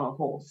on a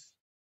horse.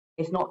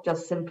 It's not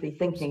just simply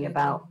thinking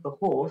about the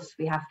horse.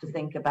 We have to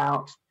think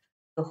about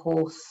the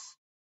horse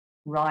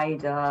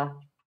rider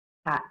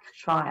pack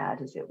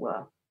triad, as it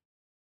were.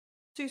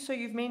 So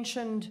you've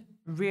mentioned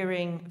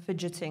rearing,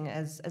 fidgeting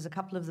as a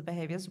couple of the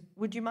behaviors.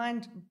 Would you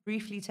mind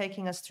briefly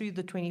taking us through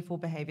the 24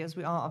 behaviors?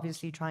 We are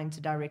obviously trying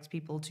to direct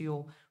people to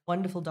your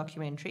wonderful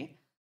documentary,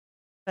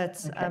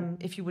 but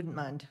if you wouldn't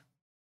mind.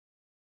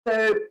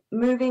 So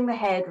moving the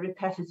head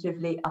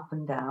repetitively up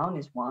and down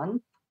is one,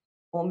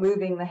 or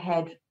moving the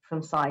head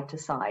from side to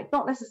side,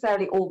 not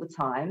necessarily all the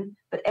time,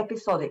 but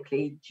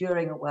episodically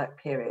during a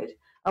work period.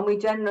 And we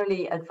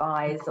generally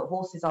advise that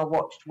horses are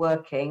watched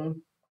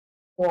working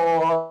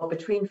for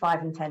between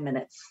 5 and 10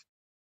 minutes.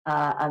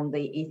 And the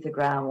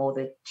ethogram or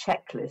the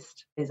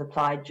checklist is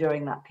applied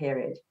during that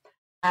period.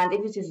 And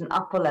if it is an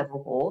upper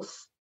level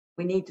horse,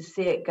 we need to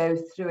see it go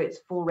through its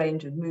full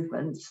range of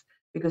movements,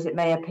 because it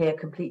may appear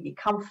completely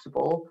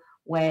comfortable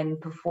when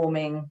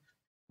performing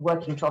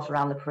working trot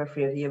around the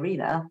periphery of the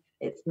arena.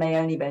 It may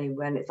only be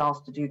when it's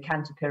asked to do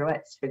canter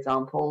pirouettes, for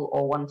example,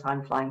 or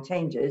one-time flying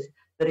changes,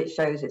 that it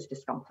shows its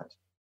discomfort.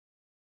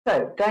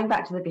 So going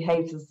back to the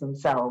behaviours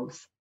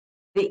themselves,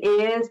 the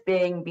ears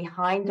being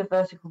behind a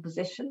vertical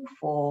position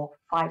for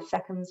 5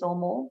 seconds or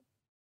more,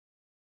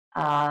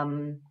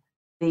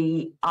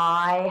 the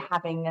eye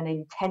having an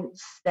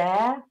intense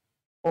stare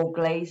or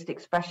glazed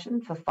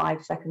expression for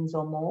 5 seconds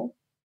or more,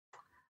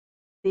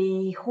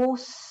 the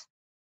horse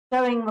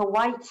showing the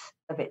white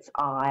of its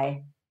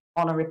eye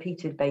on a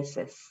repeated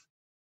basis,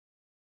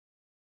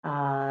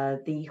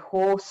 the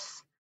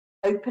horse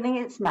opening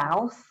its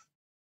mouth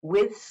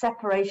with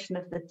separation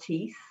of the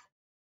teeth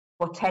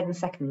for 10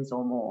 seconds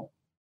or more,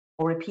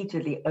 or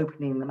repeatedly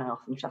opening the mouth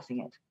and shutting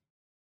it.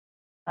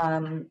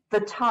 The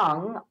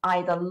tongue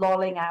either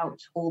lolling out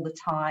all the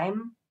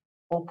time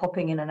or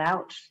popping in and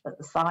out at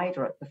the side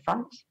or at the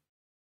front.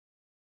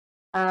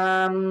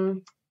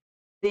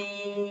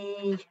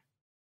 The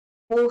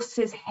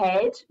horse's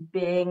head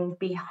being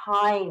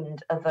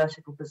behind a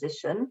vertical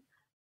position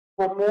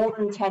for more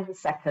than 10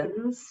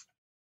 seconds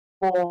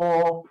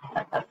for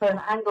an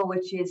angle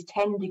which is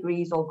 10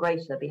 degrees or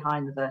greater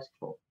behind the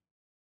vertical.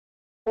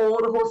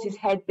 Or the horse's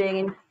head being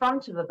in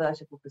front of a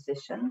vertical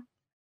position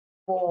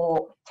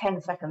for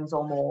 10 seconds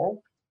or more,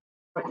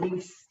 for at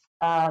least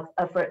for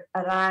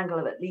an angle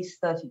of at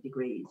least 30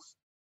 degrees.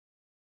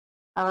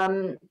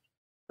 The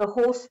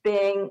horse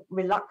being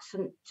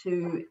reluctant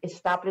to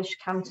establish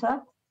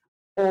canter,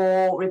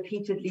 or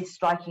repeatedly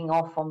striking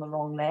off on the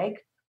wrong leg,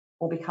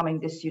 or becoming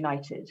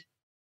disunited.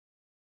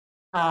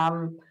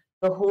 The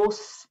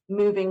horse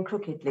moving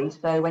crookedly,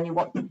 so when you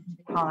watch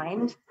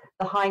behind,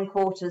 the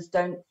hindquarters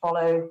don't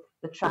follow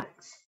the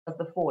tracks of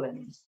the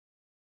forelimbs.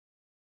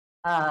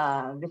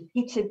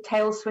 Repeated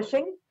tail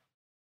swishing,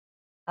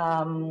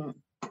 the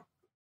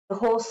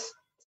horse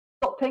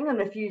stopping and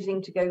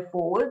refusing to go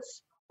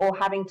forwards, or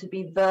having to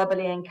be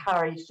verbally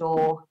encouraged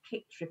or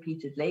kicked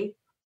repeatedly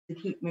to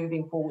keep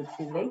moving forward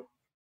fully.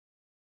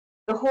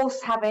 The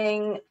horse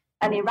having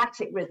an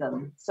erratic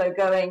rhythm, so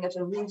going at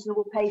a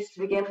reasonable pace to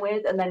begin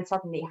with, and then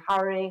suddenly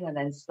hurrying and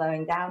then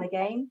slowing down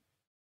again.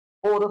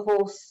 Or the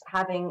horse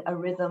having a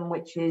rhythm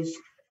which is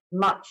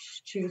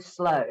much too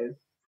slow,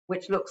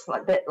 which looks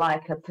a bit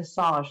like a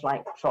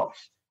passage-like trot.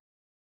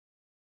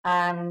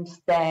 And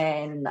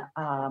then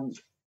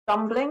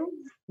stumbling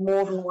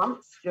more than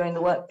once during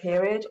the work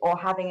period, or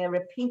having a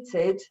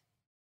repeated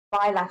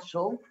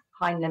bilateral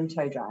hind limb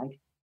toe drag.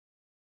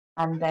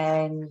 And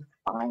then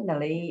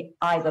finally,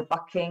 either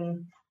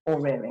bucking or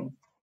rearing.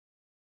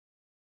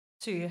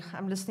 Sue,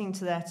 I'm listening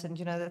to that, and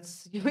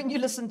that's when you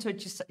listen to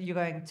it, you're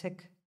going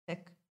tick,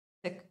 tick,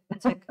 tick,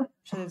 tick. I'm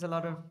sure there's a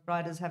lot of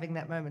riders having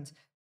that moment.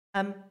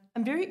 I'm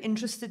very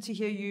interested to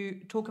hear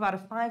you talk about a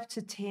 5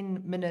 to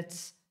 10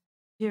 minutes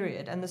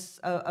period, and this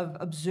of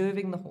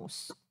observing the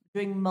horse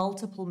doing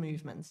multiple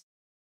movements.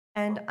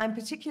 And I'm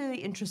particularly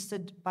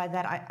interested by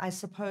that, I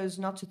suppose,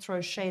 not to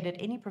throw shade at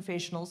any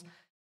professionals,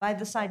 by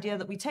this idea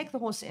that we take the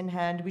horse in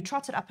hand, we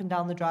trot it up and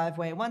down the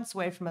driveway, once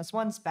away from us,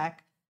 once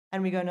back,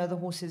 and we go, no, the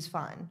horse is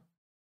fine.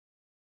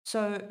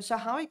 So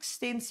how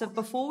extensive,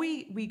 before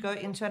we go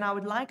into, and I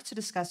would like to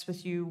discuss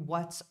with you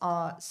what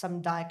are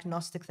some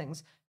diagnostic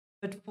things,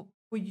 but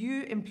for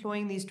you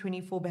employing these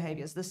 24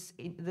 behaviors, this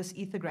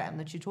ethogram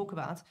that you talk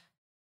about,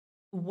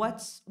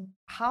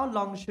 how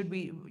long should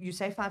you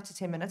say 5 to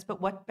 10 minutes, but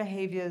what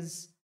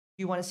behaviors do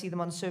you want to see them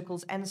on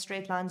circles and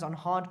straight lines, on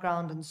hard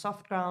ground and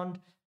soft ground?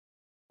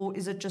 Or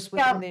is it just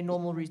within their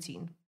normal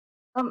routine?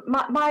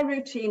 My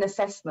routine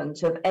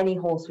assessment of any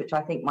horse which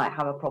I think might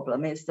have a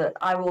problem is that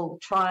I will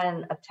try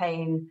and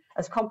obtain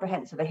as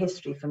comprehensive a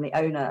history from the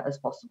owner as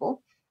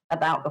possible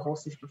about the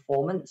horse's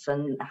performance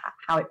and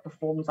how it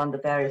performs under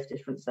various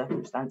different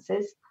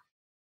circumstances,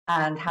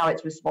 and how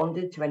it's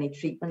responded to any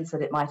treatments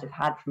that it might have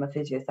had from a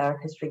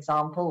physiotherapist, for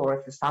example, or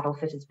if the saddle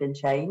fit has been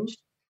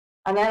changed.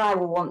 And then I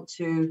will want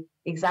to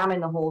examine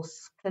the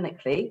horse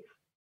clinically.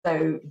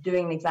 So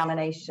doing an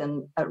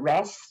examination at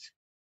rest,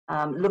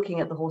 looking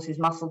at the horse's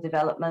muscle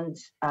development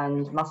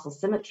and muscle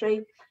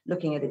symmetry,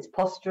 looking at its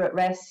posture at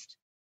rest,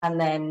 and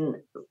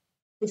then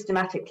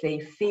systematically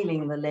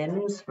feeling the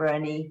limbs for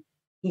any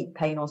heat,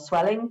 pain or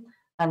swelling,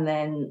 and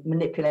then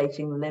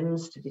manipulating the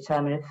limbs to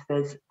determine if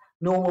there's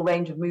normal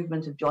range of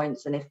movement of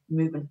joints and if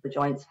movement of the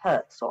joints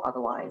hurts or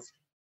otherwise.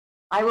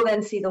 I will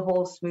then see the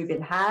horse move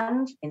in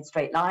hand, in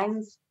straight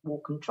lines,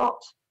 walk and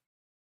trot.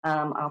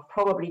 I'll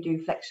probably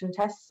do flexion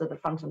tests of the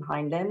front and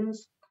hind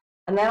limbs.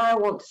 And then I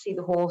want to see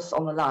the horse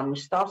on the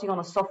lunge, starting on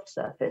a soft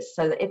surface,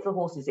 so that if the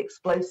horse is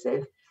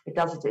explosive, it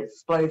does its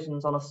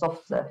explosions on a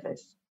soft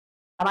surface.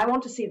 And I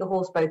want to see the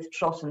horse both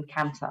trot and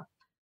canter,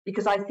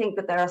 because I think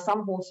that there are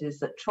some horses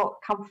that trot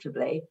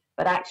comfortably,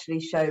 but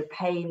actually show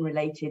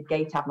pain-related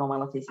gait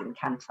abnormalities in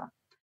canter.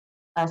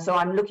 So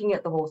I'm looking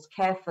at the horse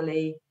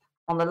carefully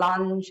on the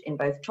lunge, in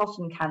both trot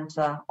and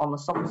canter, on the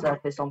soft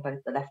surface on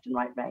both the left and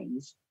right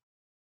reins.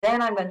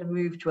 Then I'm going to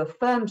move to a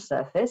firm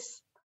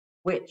surface,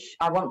 which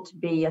I want to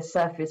be a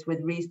surface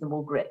with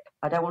reasonable grip.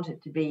 I don't want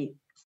it to be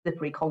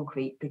slippery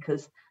concrete,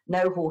 because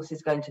no horse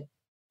is going to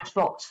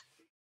trot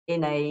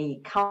in a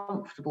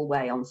comfortable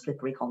way on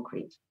slippery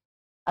concrete.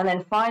 And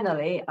then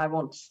finally, I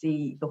want to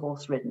see the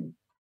horse ridden.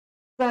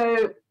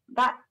 So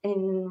that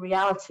in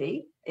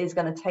reality is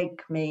going to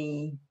take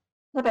me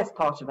the best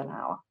part of an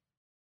hour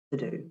to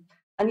do.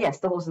 And yes,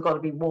 the horse has got to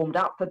be warmed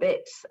up a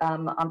bit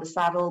under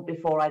saddle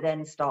before I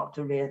then start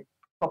to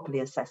properly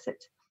assess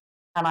it.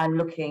 And I'm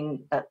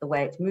looking at the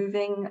way it's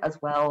moving, as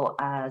well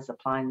as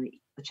applying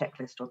the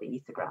checklist or the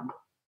ethogram.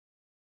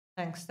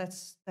 Thanks.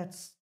 That's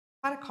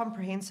quite a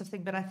comprehensive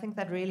thing, but I think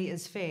that really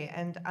is fair.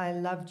 And I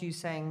loved you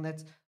saying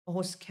that a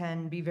horse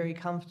can be very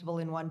comfortable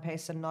in one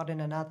pace and not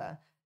in another.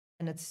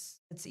 And it's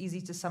easy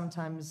to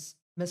sometimes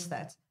miss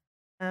that.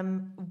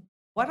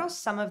 What are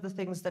some of the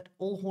things that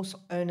all horse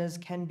owners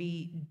can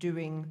be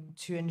doing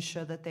to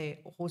ensure that their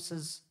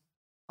horses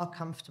are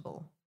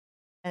comfortable?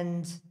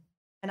 And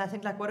I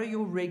think, like, what are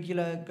your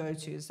regular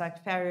go-tos?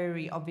 Like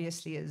farriery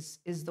obviously is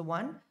the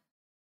one.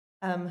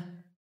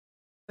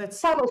 But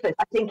saddle fit,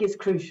 I think, is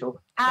crucial.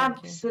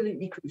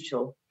 Absolutely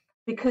crucial.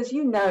 Because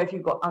if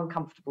you've got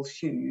uncomfortable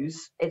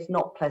shoes, it's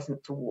not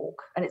pleasant to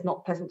walk, and it's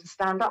not pleasant to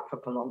stand up for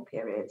prolonged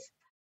periods.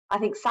 I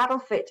think saddle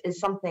fit is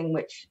something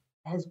which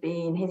has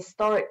been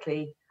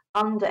historically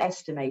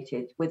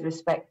underestimated with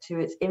respect to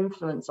its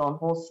influence on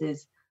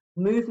horses'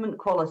 movement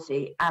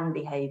quality and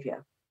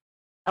behaviour.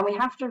 And we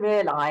have to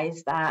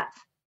realise that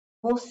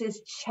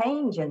horses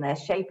change in their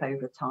shape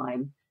over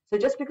time. So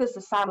just because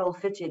the saddle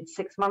fitted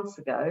 6 months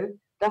ago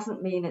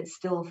doesn't mean it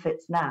still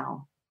fits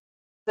now.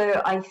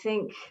 So I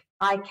think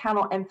I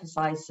cannot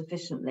emphasise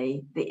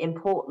sufficiently the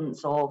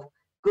importance of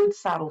good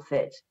saddle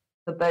fit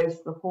for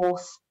both the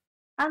horse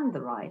and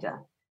the rider.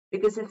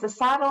 Because if the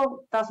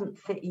saddle doesn't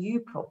fit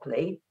you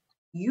properly,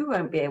 you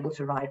won't be able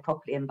to ride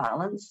properly in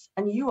balance,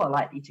 and you are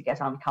likely to get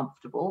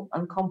uncomfortable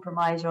and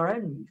compromise your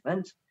own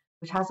movement,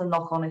 which has a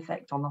knock-on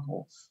effect on the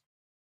horse.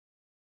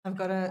 I've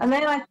got a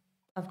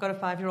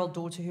 5-year-old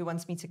daughter who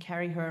wants me to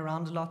carry her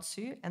around a lot,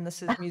 Sue, and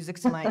this is music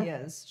to my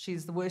ears.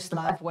 She's the worst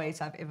live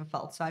weight I've ever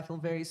felt, so I feel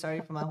very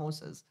sorry for my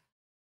horses.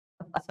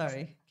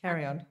 Sorry,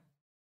 carry on.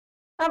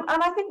 And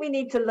I think we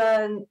need to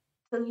learn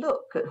to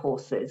look at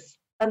horses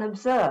and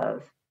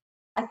observe.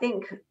 I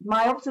think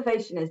my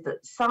observation is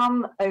that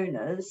some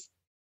owners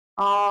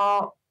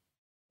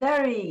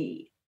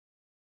pay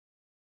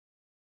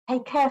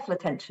careful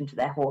attention to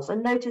their horse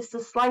and notice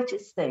the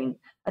slightest thing,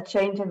 a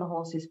change in the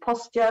horse's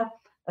posture,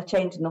 a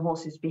change in the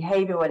horse's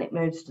behaviour when it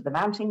moves to the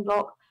mounting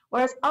block,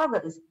 whereas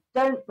others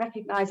don't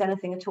recognise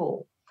anything at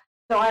all.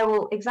 So I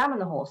will examine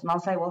the horse and I'll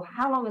say, well,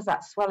 how long has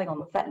that swelling on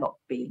the fetlock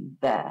been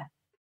there?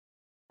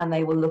 And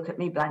they will look at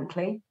me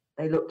blankly.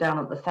 They look down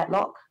at the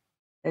fetlock.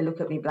 They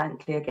look at me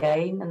blankly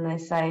again, and they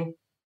say,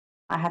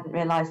 I hadn't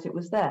realised it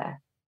was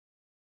there.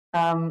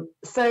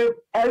 So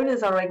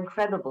owners are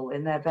incredible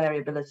in their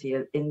variability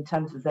in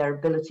terms of their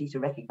ability to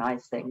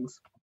recognise things.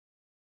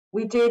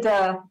 We did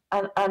an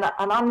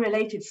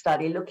unrelated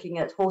study looking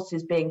at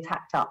horses being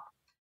tacked up.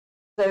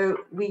 So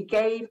we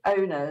gave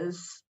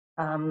owners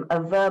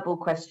a verbal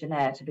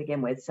questionnaire to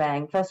begin with,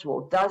 saying, first of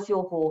all, does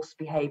your horse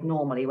behave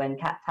normally when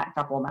tacked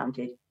up or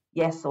mounted?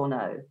 Yes or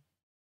no?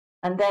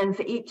 And then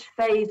for each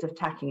phase of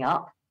tacking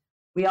up,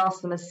 we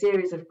asked them a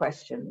series of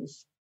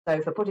questions. So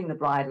for putting the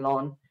bridle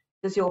on,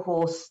 does your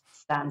horse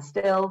stand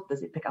still?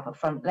 Does it pick up a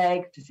front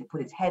leg? Does it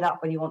put its head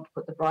up when you want to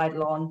put the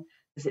bridle on?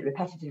 Does it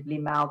repetitively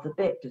mouth the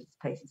bit? Does it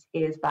place its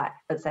ears back,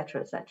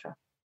 etc., etc.?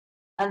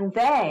 And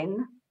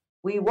then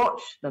we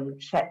watched them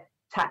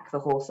tack the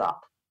horse up.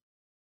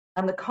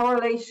 And the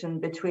correlation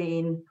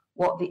between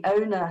what the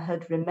owner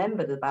had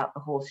remembered about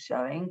the horse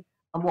showing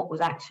and what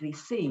was actually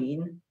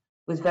seen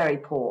was very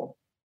poor.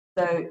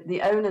 So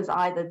the owners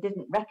either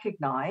didn't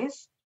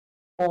recognise,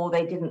 or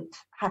they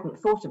hadn't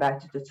thought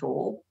about it at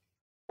all,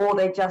 or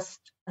they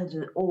just had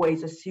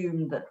always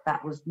assumed that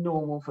that was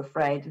normal for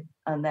Fred,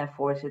 and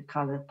therefore it had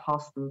kind of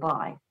passed them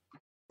by.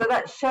 So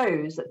that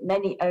shows that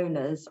many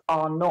owners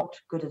are not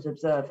good at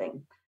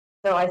observing.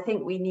 So I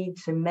think we need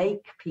to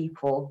make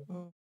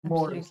people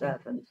more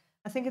observant.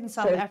 I think in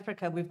South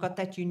Africa, we've got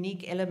that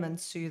unique element,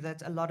 Sue,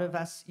 that a lot of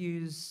us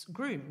use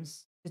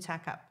grooms to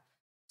tack up.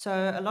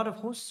 So a lot of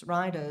horse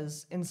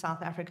riders in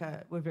South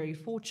Africa were very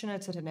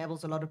fortunate. It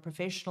enables a lot of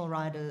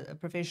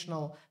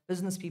professional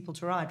business people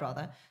to ride,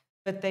 rather.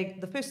 But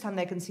the first time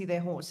they can see their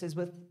horse is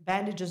with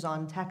bandages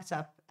on, tacked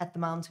up at the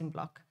mounting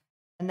block.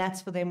 And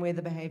that's for them where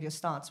the behavior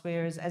starts.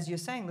 Whereas, as you're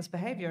saying, this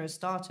behavior has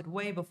started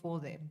way before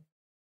then.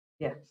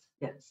 Yes,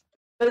 yes.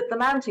 But at the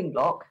mounting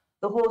block,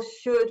 the horse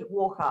should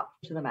walk up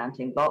to the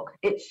mounting block.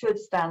 It should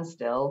stand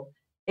still.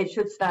 It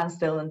should stand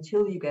still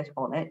until you get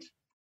on it.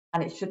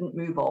 And it shouldn't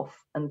move off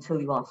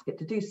until you ask it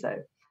to do so.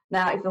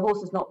 Now, if the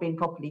horse has not been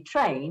properly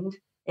trained,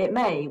 it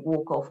may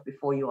walk off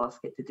before you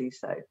ask it to do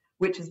so,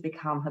 which has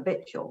become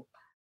habitual.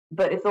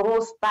 But if the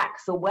horse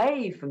backs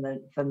away from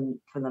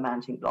the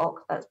mounting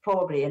block, that's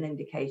probably an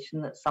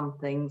indication that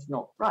something's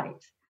not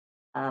right.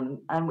 And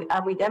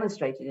we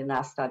demonstrated in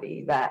our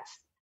study that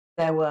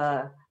there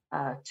were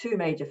two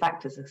major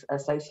factors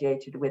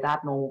associated with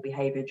abnormal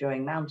behaviour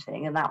during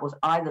mounting, and that was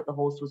either the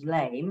horse was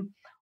lame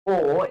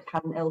or it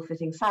had an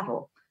ill-fitting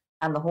saddle,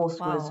 and the horse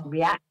was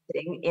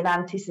reacting in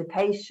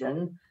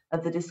anticipation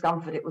of the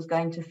discomfort it was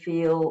going to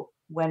feel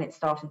when it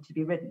started to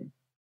be ridden.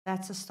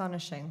 That's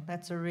astonishing.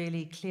 That's a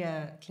really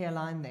clear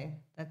line there.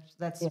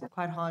 That's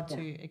quite hard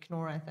to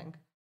ignore, I think.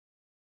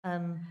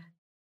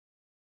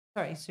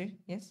 Sorry, Sue.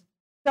 Yes.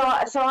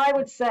 So I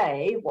would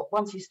say,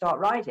 once you start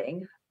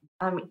riding,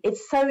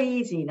 it's so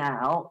easy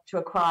now to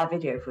acquire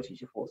video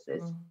footage of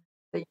horses.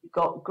 That you've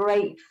got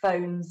great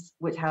phones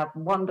which have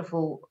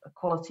wonderful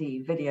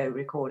quality video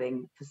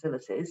recording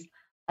facilities,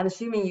 and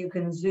assuming you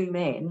can zoom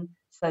in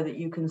so that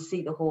you can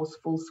see the horse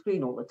full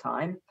screen all the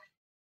time,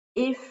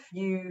 if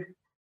you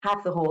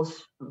have the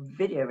horse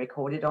video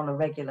recorded on a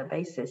regular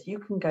basis, you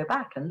can go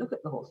back and look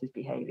at the horse's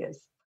behaviours,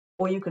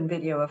 or you can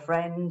video a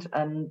friend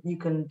and you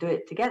can do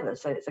it together,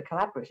 so it's a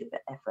collaborative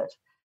effort.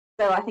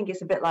 So I think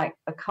it's a bit like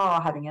a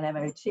car having an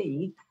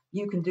MOT.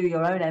 You can do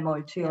your own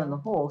MOT on the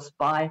horse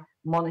by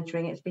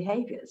monitoring its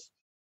behaviours.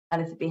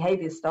 And if the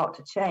behaviours start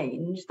to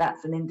change,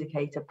 that's an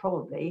indicator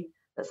probably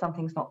that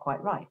something's not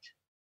quite right.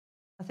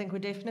 I think we're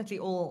definitely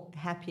all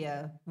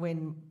happier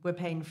when we're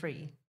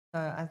pain-free.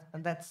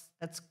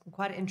 That's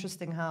quite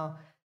interesting how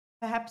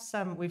perhaps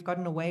we've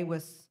gotten away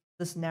with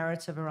this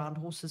narrative around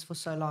horses for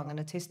so long, and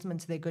a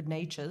testament to their good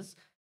natures.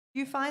 Do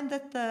you find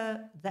that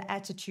the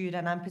attitude,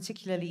 and I'm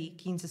particularly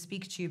keen to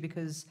speak to you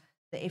because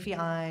the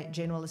FEI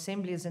General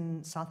Assembly is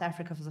in South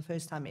Africa for the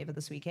first time ever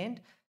this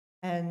weekend,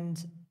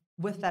 and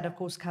with that, of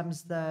course,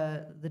 comes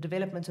the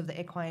development of the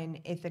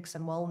Equine Ethics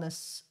and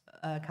Wellness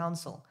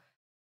Council.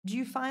 Do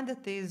you find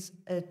that there's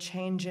a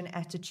change in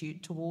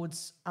attitude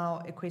towards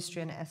our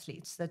equestrian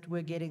athletes, that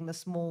we're getting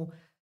this more,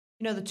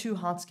 the Two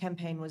Hearts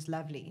campaign was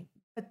lovely,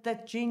 but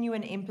that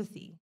genuine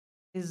empathy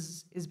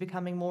is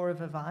becoming more of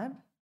a vibe?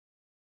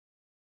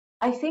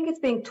 I think it's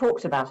being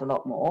talked about a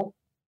lot more,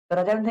 but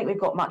I don't think we've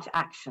got much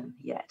action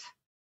yet.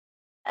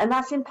 And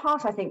that's in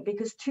part, I think,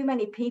 because too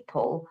many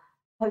people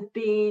have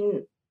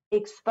been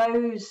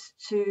exposed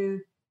to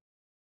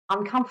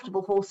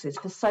uncomfortable horses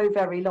for so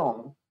very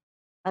long.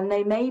 And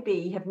they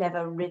maybe have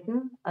never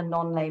ridden a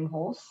non-lame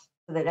horse,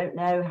 so they don't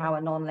know how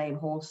a non-lame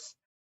horse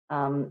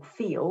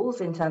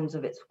feels in terms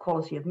of its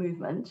quality of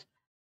movement.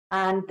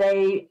 And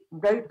they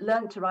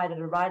learned to ride at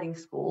a riding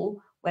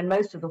school when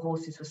most of the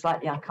horses were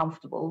slightly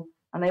uncomfortable,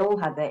 and they all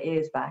had their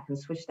ears back and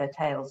swished their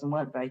tails and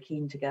weren't very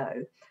keen to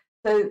go.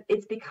 So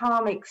it's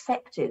become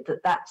accepted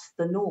that that's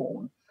the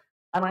norm.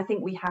 And I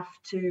think we have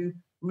to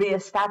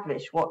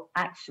re-establish what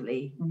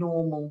actually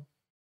normal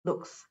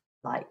looks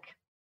like.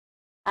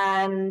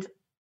 And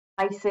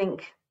I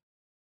think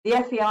the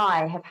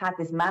FEI have had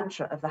this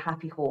mantra of the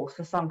happy horse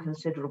for some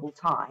considerable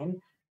time,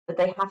 but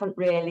they haven't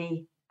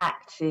really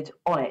acted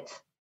on it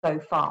so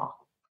far.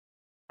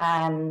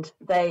 And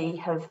they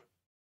have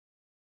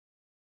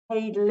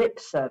paid lip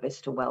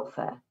service to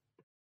welfare.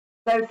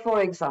 So,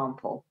 for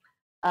example,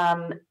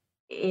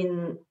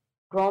 in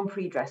Grand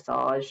Prix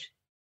dressage,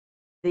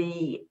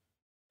 the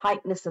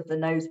tightness of the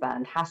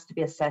noseband has to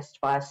be assessed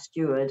by a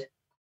steward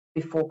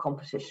before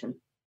competition.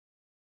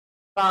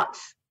 But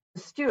the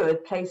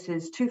steward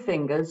places two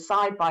fingers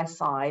side by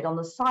side on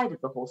the side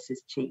of the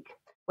horse's cheek,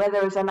 where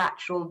there is a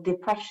natural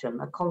depression,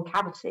 a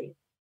concavity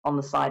on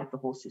the side of the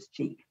horse's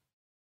cheek.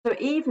 So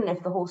even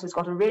if the horse has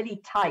got a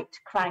really tight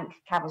crank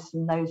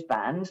cavesson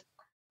noseband,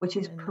 which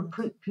is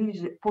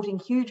putting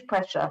huge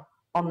pressure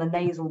on the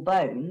nasal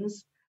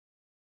bones,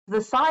 to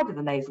the side of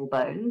the nasal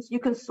bones, you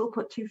can still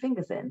put two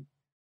fingers in.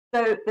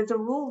 So there's a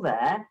rule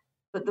there,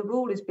 but the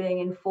rule is being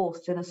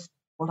enforced in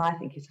what I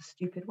think is a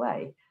stupid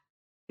way.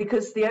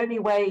 Because the only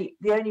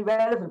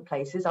relevant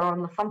places are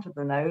on the front of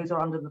the nose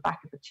or under the back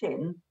of the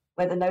chin,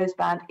 where the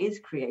noseband is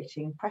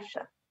creating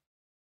pressure.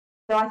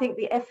 So I think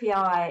the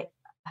FEI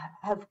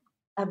have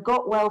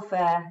got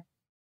welfare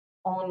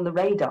on the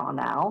radar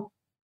now,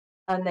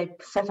 and they've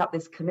set up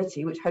this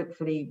committee, which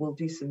hopefully will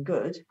do some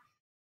good.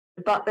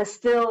 But there's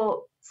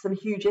still some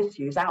huge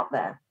issues out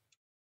there.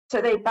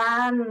 So they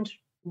banned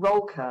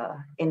roll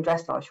cur in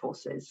dressage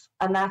horses,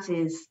 and that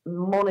is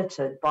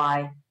monitored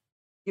by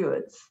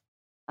stewards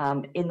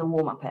in the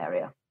warm-up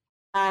area,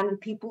 and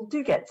people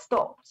do get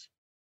stopped.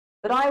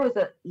 But I was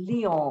at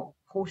Lyon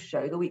Horse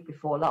Show the week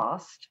before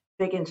last,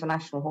 big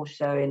international horse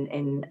show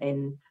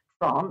in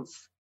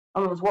France,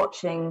 and I was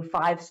watching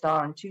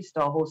 5-star and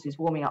 2-star horses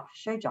warming up for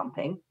show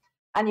jumping,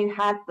 and you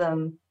had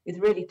them with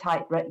really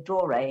tight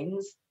draw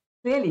reins,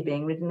 clearly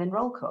being ridden in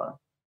roll cur.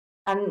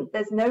 And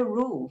there's no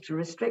rule to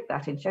restrict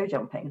that in show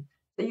jumping.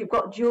 So you've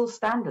got dual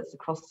standards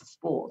across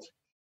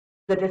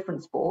the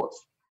different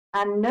sports,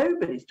 and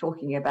nobody's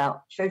talking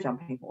about show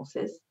jumping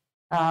horses.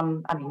 I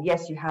mean,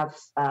 yes, you have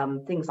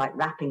things like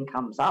wrapping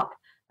comes up,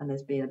 and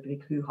there's been a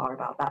big hoo-ha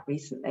about that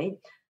recently.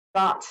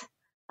 But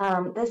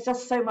there's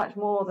just so much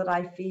more that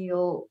I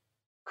feel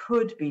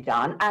could be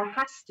done and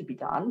has to be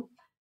done,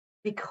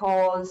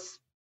 because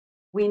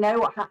we know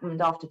what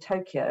happened after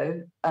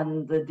Tokyo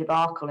and the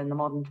debacle in the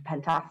modern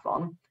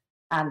pentathlon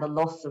and the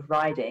loss of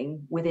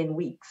riding within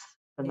weeks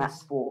from that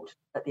sport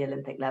at the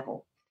Olympic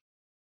level.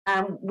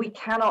 And we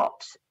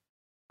cannot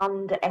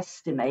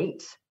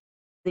underestimate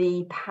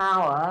the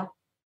power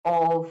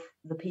of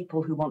the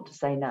people who want to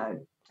say no.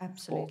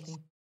 Absolutely.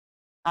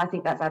 I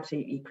think that's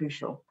absolutely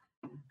crucial.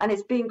 And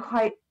it's been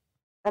quite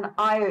an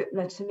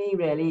eye-opener to me,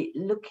 really,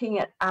 looking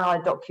at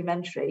our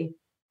documentary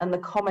and the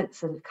comments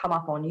that have come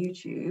up on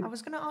YouTube. I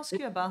was going to ask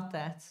you about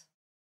that.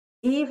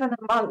 Even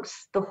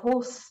amongst the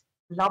horse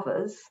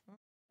lovers,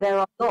 there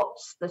are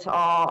lots that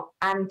are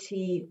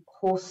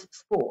anti-horse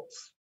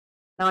sports.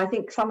 Now, I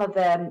think some of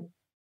their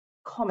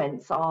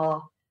comments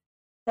are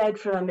said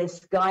from a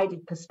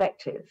misguided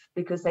perspective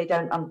because they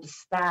don't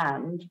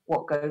understand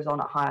what goes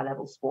on at higher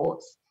level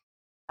sports.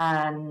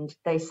 And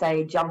they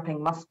say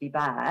jumping must be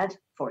bad,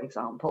 for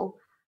example.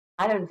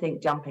 I don't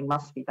think jumping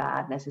must be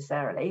bad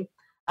necessarily.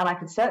 And I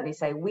can certainly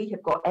say we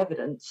have got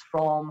evidence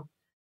from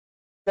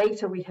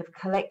data we have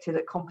collected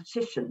at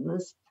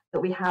competitions that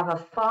we have a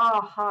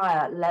far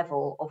higher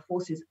level of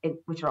horses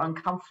which are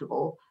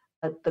uncomfortable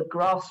at the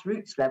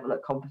grassroots level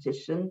at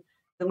competition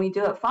than we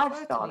do at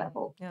five-star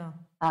level. Yeah.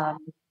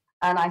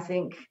 And I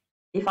think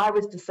if I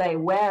was to say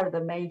where are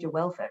the major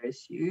welfare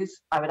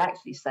issues, I would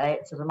actually say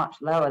it's at a much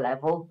lower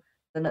level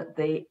than at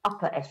the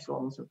upper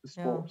echelons of the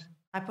sport.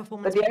 Yeah. High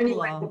performance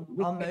people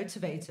are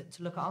motivated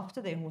to look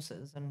after their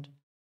horses. And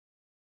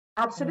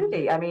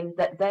absolutely. I mean,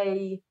 that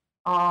they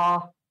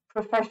are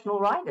professional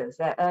riders.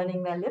 They're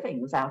earning their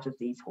livings out of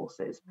these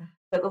horses.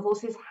 So the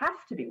horses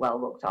have to be well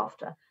looked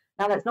after.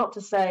 Now, that's not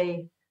to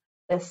say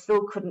there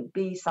still couldn't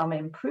be some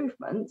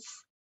improvements,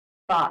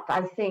 but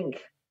I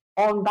think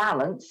on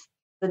balance,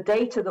 the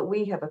data that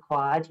we have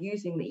acquired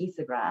using the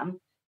ethogram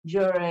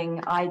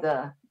during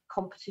either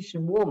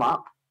competition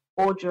warm-up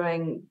or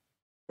during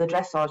the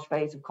dressage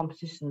phase of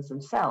competitions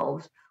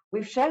themselves,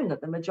 we've shown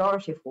that the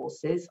majority of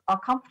horses are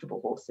comfortable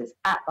horses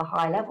at the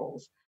high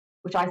levels,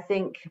 which I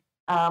think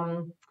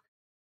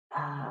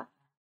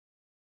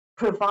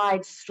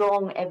provides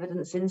strong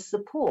evidence in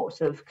support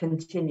of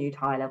continued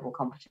high-level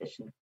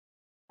competition.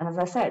 And as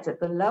I say, it's at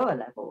the lower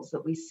levels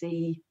that we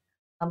see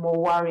a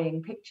more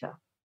worrying picture.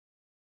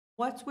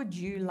 What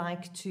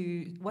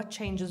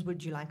changes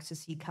would you like to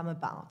see come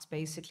about,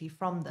 basically,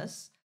 from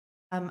this?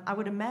 I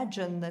would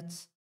imagine that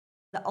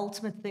the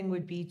ultimate thing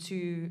would be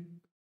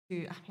I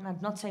mean, I'm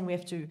not saying we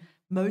have to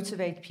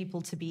motivate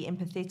people to be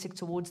empathetic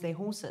towards their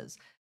horses,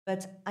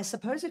 but I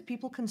suppose if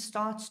people can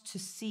start to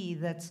see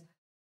that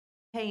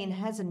pain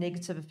has a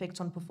negative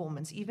effect on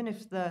performance, even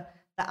if the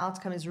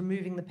outcome is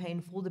removing the pain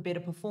for the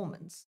better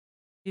performance,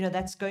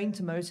 that's going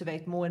to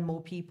motivate more and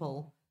more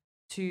people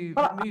to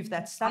remove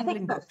that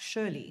stumbling block,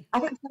 surely. I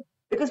think so,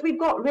 because we've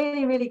got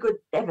really, really good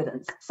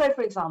evidence. So,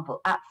 for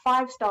example, at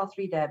five-star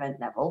 3-day event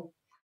level,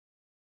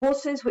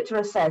 horses which are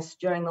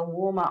assessed during the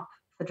warm-up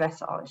for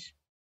dressage,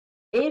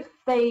 if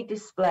they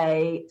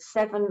display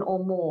 7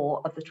 or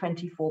more of the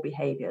 24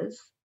 behaviours,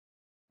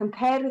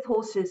 compared with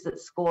horses that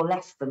score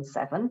less than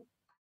 7,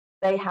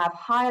 they have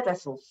higher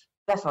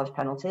dressage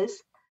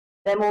penalties.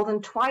 They're more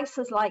than twice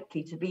as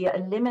likely to be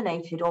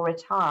eliminated or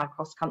retire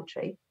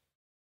cross-country.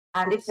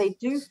 And if they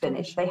do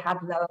finish, they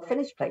have lower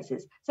finish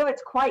places. So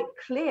it's quite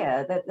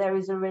clear that there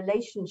is a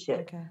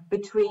relationship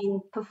between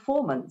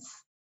performance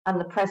and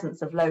the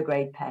presence of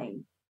low-grade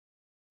pain.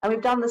 And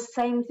we've done the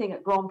same thing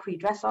at Grand Prix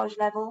dressage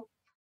level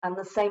and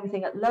the same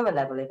thing at lower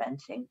level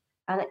eventing.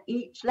 And at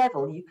each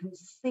level, you can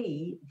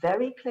see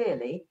very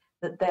clearly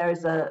that there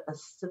is a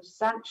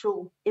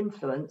substantial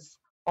influence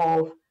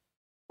of,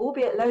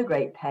 albeit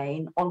low-grade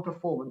pain, on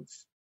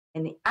performance.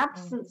 In the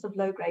absence of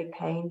low-grade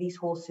pain, these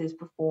horses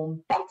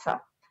perform better.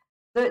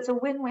 So it's a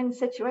win-win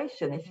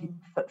situation.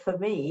 For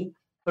me,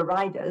 for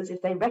riders,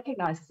 if they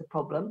recognise it's a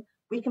problem,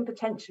 we can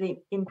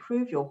potentially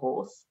improve your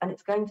horse and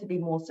it's going to be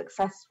more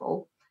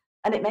successful.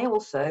 And it may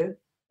also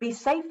be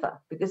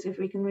safer, because if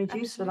we can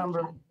reduce the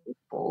number of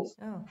falls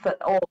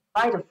or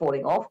rider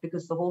falling off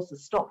because the horse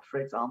has stopped, for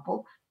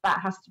example, that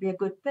has to be a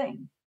good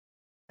thing.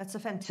 That's a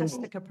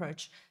fantastic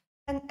approach.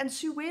 And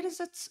Sue, where does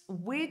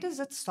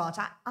it start?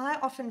 I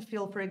often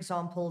feel, for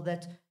example,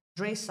 that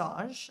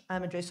dressage,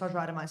 I'm a dressage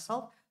rider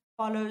myself,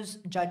 follows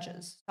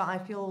judges. So I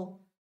feel,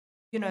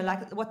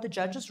 like what the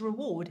judges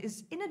reward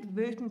is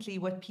inadvertently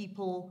what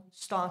people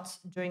start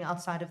doing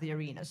outside of the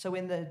arena. So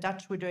when the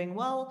Dutch were doing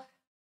well,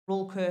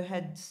 Rolke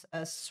had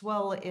a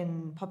swell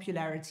in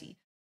popularity.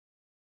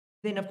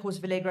 Then, of course,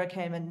 Vallegro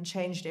came and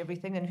changed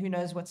everything, and who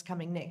knows what's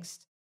coming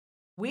next.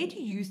 Where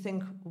do you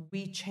think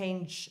we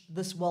change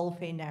this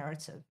welfare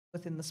narrative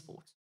within the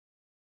sport?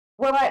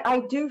 Well,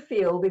 I do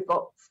feel we've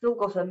still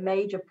got a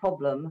major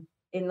problem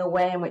in the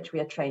way in which we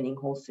are training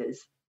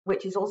horses,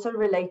 which is also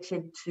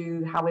related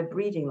to how we're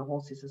breeding the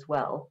horses as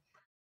well.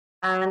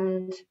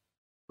 And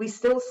we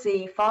still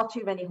see far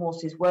too many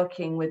horses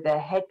working with their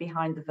head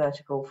behind the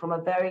vertical from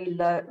a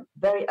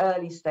very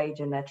early stage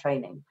in their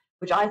training,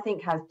 which I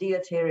think has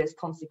deleterious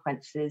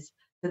consequences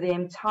to the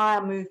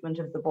entire movement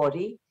of the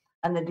body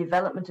and the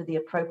development of the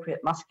appropriate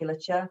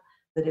musculature,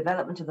 the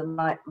development of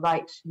the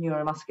right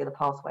neuromuscular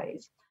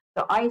pathways.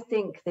 So I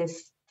think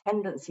this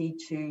tendency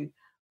to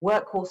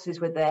work horses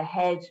with their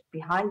head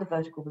behind the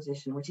vertical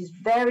position, which is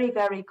very,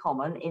 very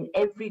common in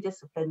every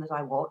discipline that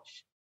I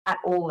watch at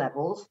all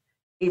levels,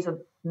 is a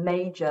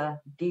major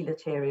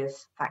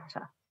deleterious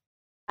factor.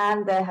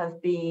 And there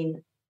have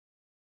been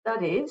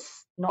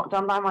studies, not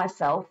done by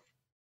myself,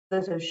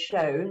 that have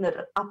shown that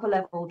at upper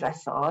level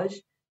dressage,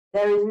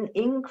 there is an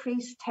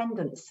increased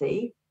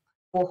tendency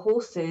for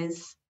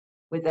horses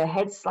with their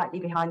heads slightly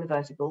behind the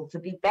vertical to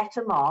be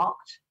better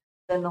marked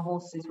than the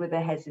horses with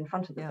their heads in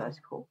front of the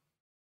vertical.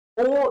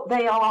 Or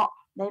they're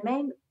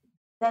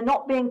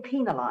not being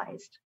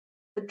penalized.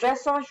 The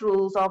dressage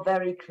rules are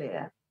very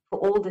clear for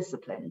all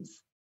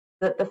disciplines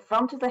that the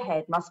front of the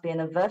head must be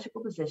in a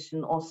vertical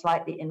position or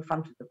slightly in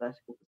front of the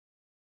vertical position.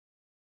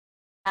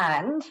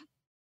 And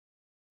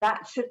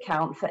that should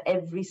count for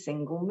every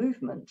single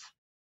movement.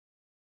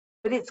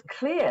 But it's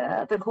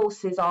clear that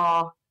horses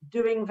are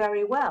doing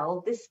very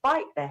well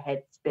despite their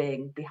heads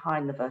being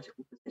behind the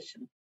vertical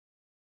position.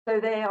 So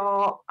they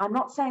are, I'm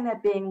not saying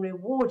they're being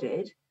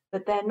rewarded,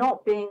 but they're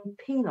not being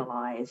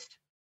penalized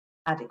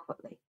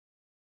adequately.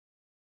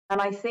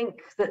 And I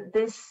think that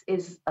this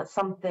is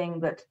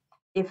something that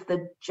if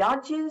the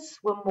judges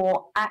were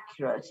more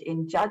accurate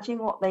in judging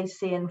what they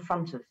see in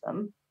front of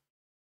them,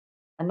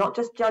 and not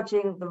just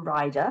judging the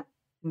rider,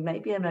 who may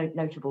be a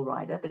notable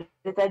rider, but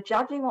if they're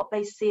judging what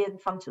they see in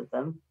front of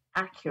them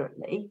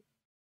accurately,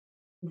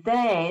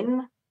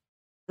 then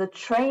the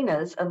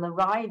trainers and the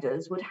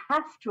riders would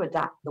have to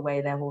adapt the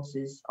way their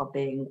horses are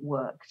being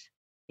worked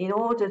in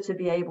order to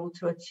be able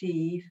to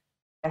achieve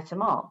better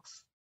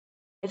marks.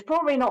 It's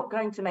probably not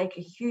going to make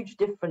a huge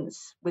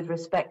difference with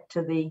respect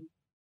to the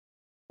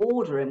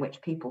order in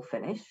which people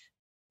finish.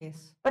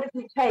 Yes. But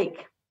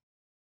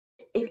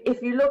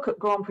if you look at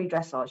Grand Prix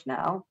dressage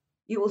now,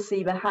 you will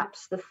see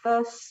perhaps the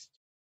first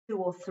 2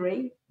 or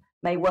 3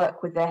 may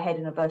work with their head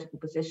in a vertical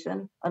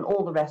position, and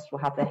all the rest will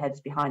have their heads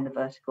behind the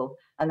vertical,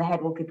 and the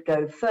head will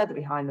go further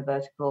behind the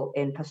vertical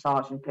in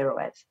passage and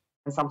pirouettes,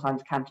 and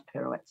sometimes canter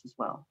pirouettes as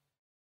well.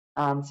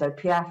 So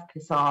piaffe,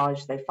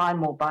 passage, they find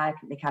more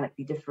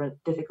biomechanically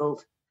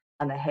difficult,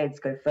 and the heads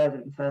go further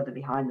and further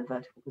behind the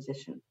vertical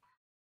position.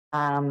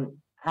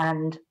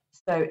 And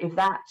so if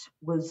that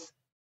was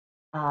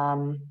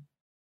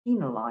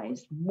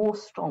penalized more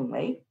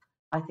strongly,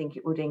 I think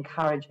it would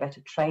encourage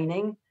better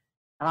training.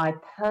 And I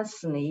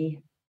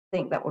personally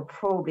think that would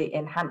probably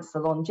enhance the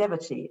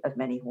longevity of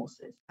many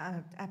horses.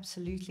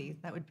 Absolutely.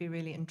 That would be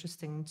really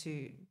interesting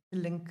to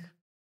link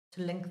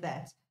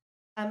that.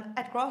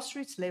 At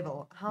grassroots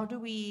level, how do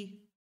we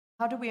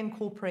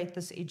incorporate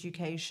this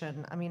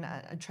education? I mean,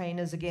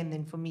 trainers, again,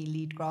 then for me,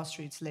 lead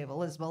grassroots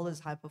level as well as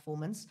high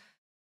performance.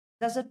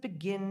 Does it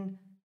begin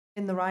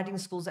in the riding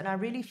schools? And I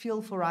really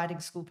feel for riding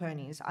school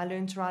ponies. I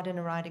learned to ride in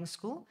a riding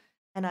school,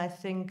 and I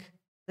think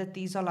that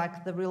these are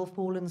like the real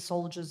fallen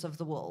soldiers of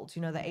the world,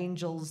 you know, the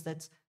angels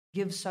that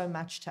give so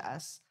much to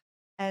us.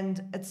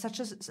 And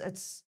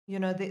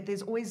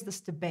there's always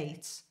this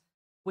debate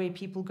where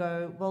people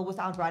go, well,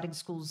 without riding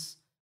schools,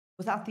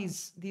 without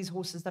these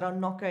horses that are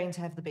not going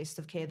to have the best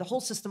of care, the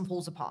whole system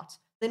falls apart.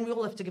 Then we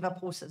all have to give up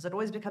horses. It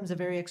always becomes a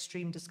very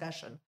extreme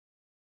discussion.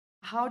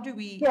 How do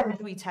we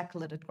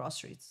tackle it at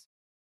grassroots?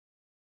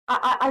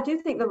 I do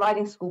think the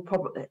riding school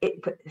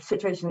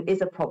situation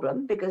is a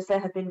problem, because there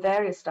have been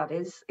various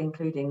studies,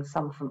 including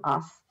some from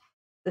us,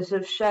 that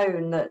have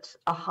shown that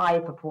a high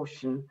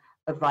proportion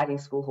of riding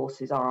school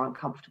horses are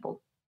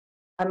uncomfortable.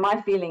 And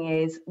my feeling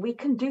is we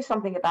can do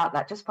something about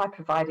that just by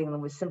providing them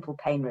with simple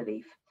pain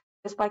relief,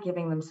 just by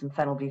giving them some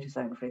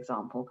phenylbutazone, for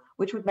example,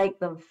 which would make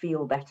them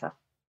feel better.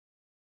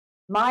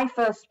 My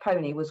first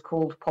pony was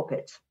called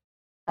Poppet,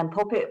 and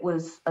Poppet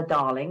was a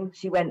darling.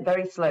 She went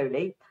very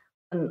slowly,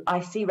 and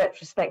I see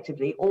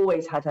retrospectively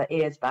always had her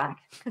ears back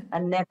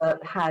and never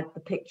had the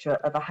picture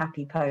of a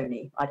happy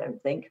pony, I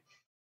don't think.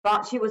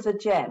 But she was a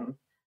gem,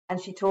 and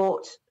she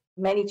taught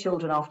many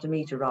children after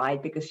me to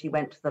ride, because she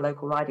went to the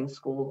local riding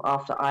school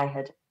after I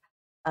had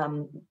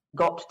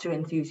got too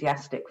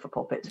enthusiastic for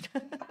Poppet.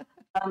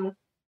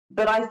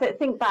 But I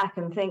think back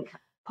and think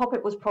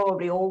Poppet was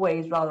probably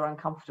always rather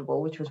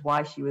uncomfortable, which was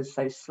why she was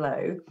so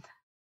slow.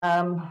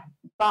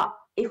 But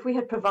if we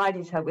had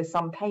provided her with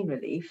some pain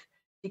relief,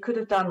 she could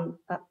have done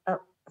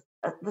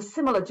the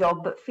similar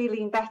job, but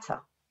feeling better.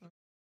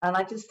 And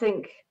I just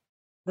think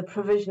the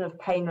provision of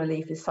pain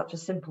relief is such a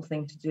simple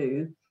thing to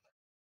do.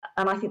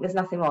 And I think there's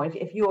nothing wrong.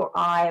 If you or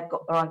I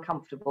are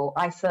uncomfortable,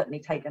 I certainly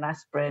take an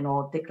aspirin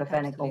or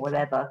diclofenac or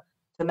whatever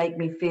to make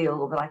me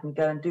feel that I can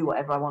go and do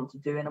whatever I want to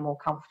do in a more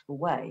comfortable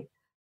way.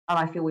 And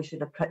I feel we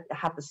should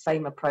have the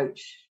same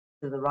approach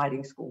to the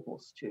riding school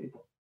horse too.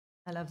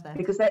 I love that.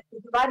 Because the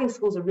riding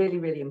schools are really,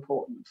 really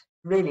important,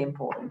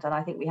 and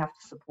I think we have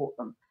to support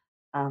them.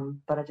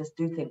 But I just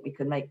do think we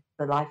can make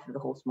the life of the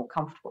horse more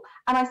comfortable.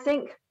 And I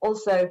think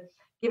also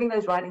giving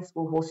those riding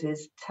school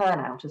horses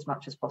turnout as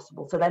much as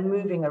possible, so they're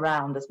moving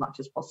around as much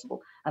as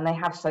possible, and they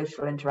have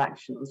social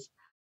interactions,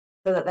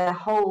 so that their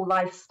whole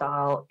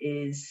lifestyle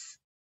is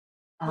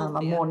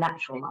a more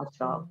natural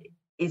lifestyle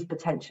is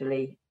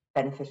potentially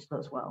beneficial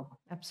as well.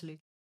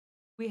 Absolutely.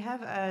 We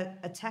have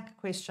a tack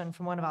question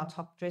from one of our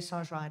top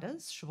dressage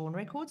riders, Siobhan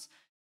Records.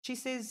 She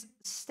says,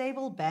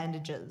 stable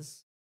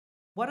bandages.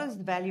 What is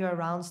the value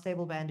around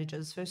stable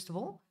bandages, first of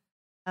all?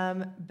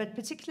 But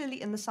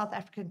particularly in the South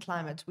African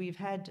climate, we've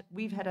had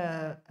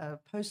a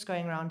post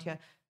going around here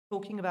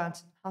talking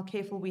about how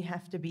careful we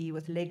have to be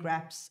with leg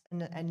wraps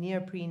and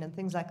neoprene and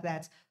things like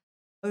that,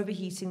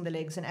 overheating the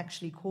legs and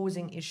actually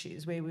causing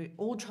issues where we're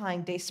all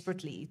trying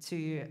desperately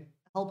to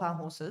help our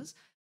horses.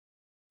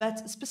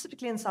 But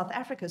specifically in South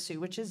Africa, Sue,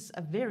 which is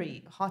a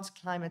very hot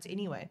climate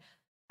anyway,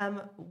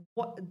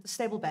 what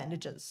stable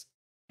bandages,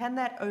 can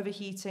that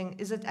overheating,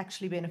 is it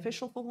actually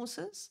beneficial for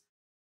horses?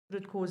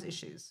 Would it cause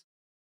issues?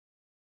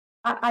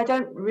 I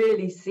don't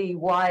really see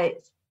why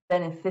it's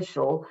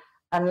beneficial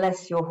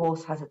unless your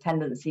horse has a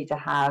tendency to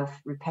have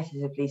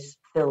repetitively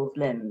filled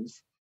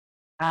limbs.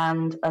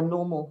 And a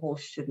normal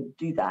horse shouldn't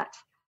do that.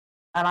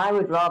 And I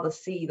would rather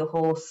see the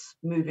horse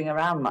moving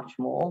around much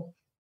more,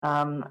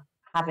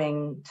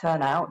 having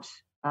turnout,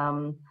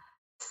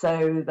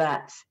 so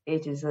that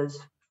it is as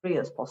free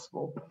as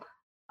possible.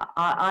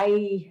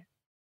 I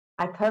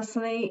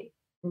personally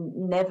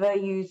never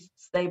used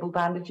stable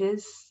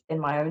bandages in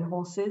my own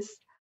horses.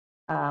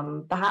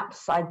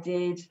 Perhaps I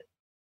did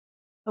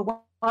at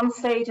one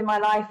stage in my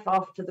life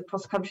after the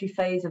cross-country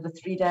phase of the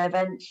 3-day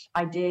event,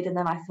 I did, and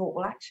then I thought,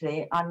 well,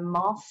 actually, I'm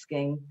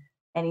masking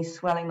any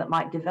swelling that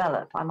might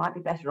develop. I might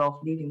be better off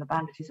leaving the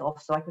bandages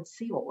off so I could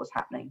see what was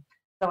happening.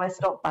 So I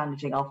stopped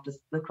bandaging after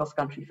the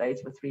cross-country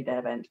phase of a 3-day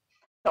event.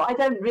 So I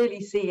don't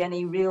really see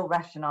any real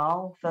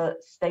rationale for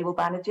stable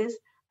bandages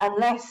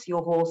unless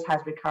your horse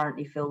has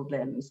recurrently filled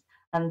limbs,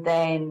 and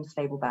then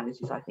stable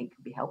bandages, I think,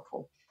 can be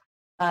helpful.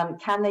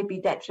 Can they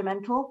be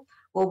detrimental?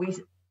 Well, we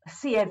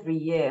see every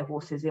year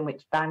horses in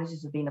which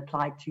bandages have been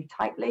applied too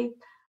tightly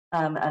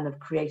and have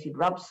created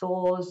rub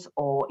sores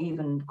or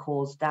even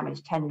caused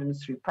damaged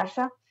tendons through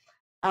pressure.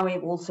 And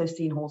we've also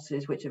seen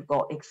horses which have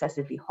got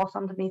excessively hot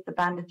underneath the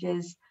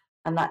bandages,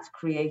 and that's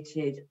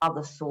created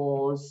other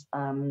sores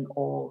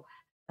or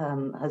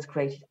has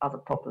created other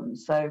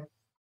problems. So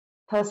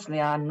personally,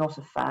 I'm not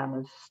a fan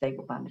of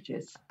stable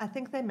bandages. I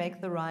think they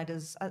make the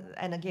riders,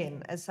 and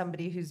again, as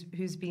somebody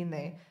who's been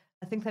there,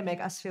 I think they make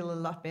us feel a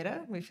lot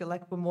better. We feel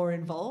like we're more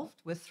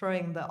involved. We're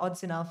throwing the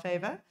odds in our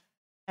favor.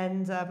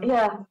 And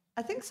yeah,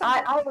 I think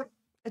I would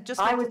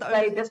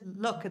say just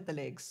look at the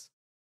legs.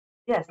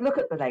 Yes, look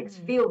at the legs,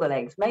 feel the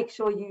legs. Make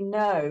sure you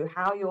know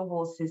how your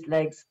horse's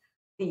legs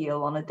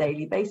feel on a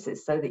daily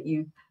basis so that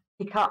you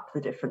pick up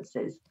the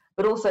differences.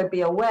 But also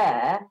be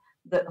aware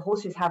that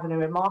horses have a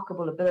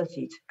remarkable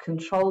ability to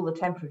control the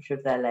temperature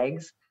of their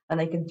legs, and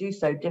they can do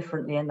so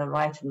differently in the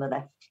right and the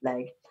left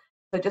leg.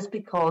 So just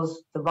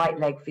because the right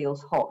leg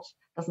feels hot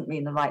doesn't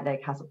mean the right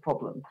leg has a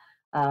problem.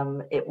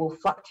 It will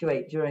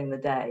fluctuate during the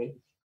day,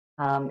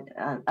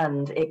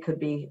 and it could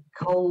be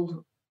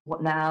cold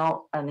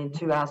now, and in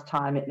 2 hours'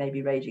 time it may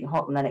be raging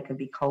hot, and then it can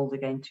be cold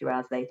again 2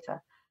 hours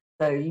later.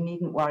 So you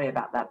needn't worry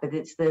about that. But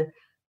it's the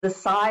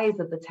size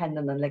of the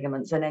tendon and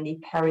ligaments and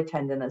any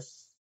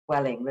peritendinous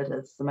swelling that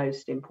is the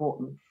most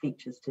important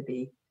features to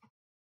be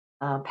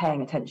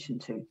paying attention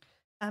to.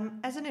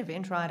 As an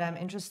event rider, I'm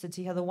interested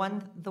to hear the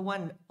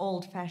one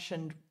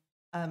old-fashioned,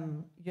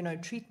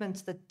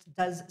 treatment that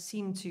does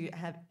seem to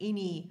have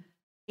any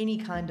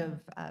kind of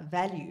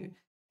value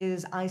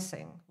is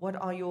icing. What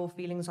are your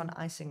feelings on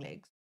icing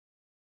legs?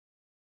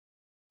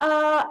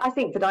 I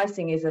think that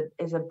icing is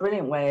a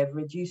brilliant way of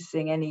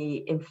reducing any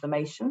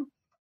inflammation,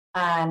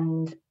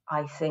 and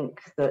I think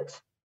that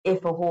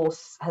if a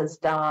horse has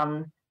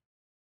done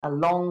a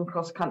long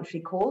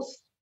cross-country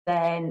course,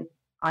 then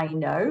I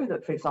know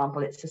that, for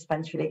example, its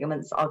suspensory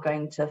ligaments are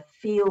going to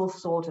feel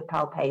sort of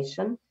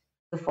palpation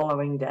the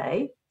following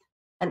day,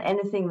 and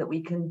anything that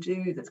we can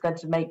do that's going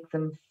to make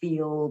them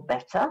feel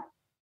better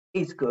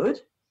is good.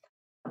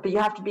 But you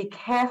have to be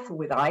careful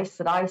with ice,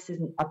 that ice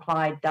isn't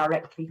applied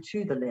directly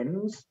to the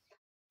limbs.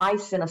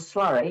 Ice in a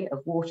slurry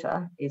of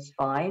water is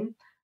fine.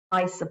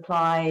 Ice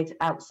applied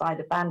outside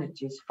a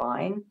bandage is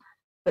fine.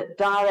 But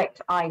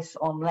direct ice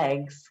on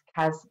legs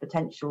has the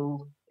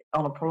potential,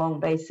 on a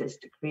prolonged basis,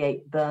 to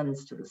create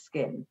burns to the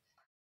skin,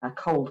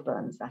 cold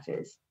burns, that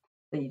is.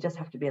 So you just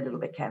have to be a little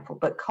bit careful.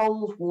 But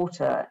cold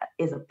water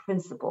is a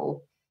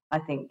principle, I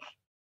think,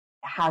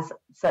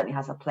 certainly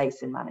has a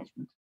place in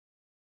management.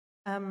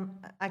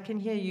 I can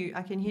hear you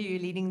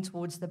leading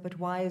towards but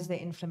why is there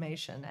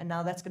inflammation? And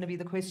now that's going to be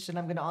the question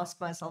I'm going to ask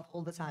myself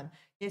all the time.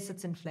 Yes,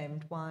 it's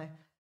inflamed. Why?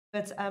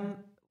 But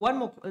one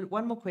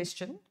more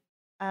question.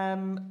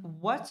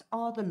 What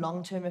are the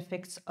long-term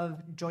effects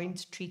of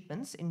joint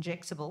treatments,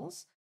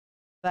 injectables,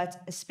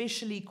 but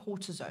especially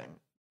cortisone?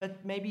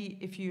 But maybe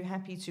if you're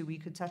happy to, we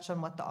could touch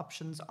on what the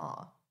options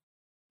are.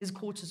 Is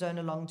cortisone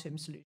a long-term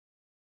solution?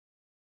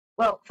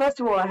 Well, first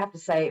of all, I have to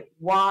say,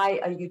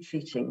 why are you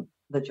treating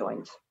the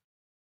joint?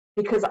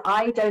 Because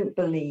I don't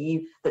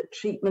believe that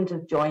treatment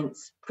of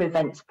joints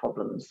prevents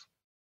problems.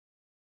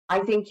 I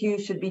think you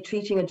should be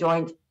treating a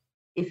joint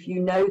if you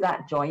know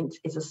that joint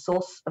is a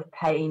source of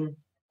pain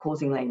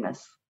causing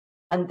lameness.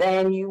 And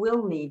then you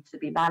will need to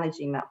be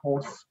managing that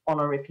horse on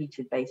a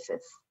repeated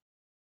basis.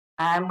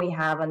 And we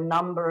have a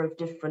number of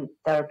different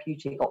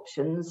therapeutic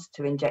options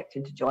to inject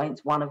into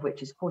joints, one of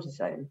which is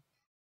cortisone.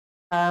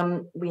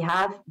 We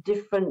have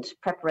different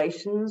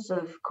preparations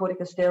of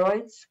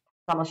corticosteroids.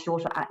 Some are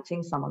shorter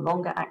acting, some are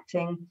longer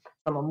acting,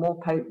 some are more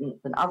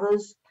potent than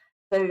others.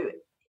 So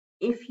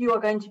if you are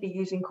going to be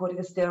using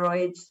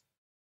corticosteroids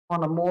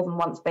on a more than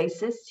once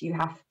basis, you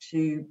have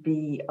to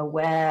be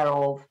aware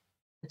of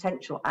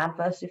potential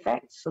adverse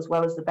effects as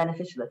well as the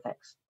beneficial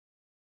effects.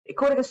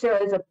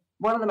 Corticosteroids are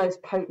one of the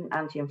most potent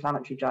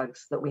anti-inflammatory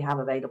drugs that we have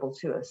available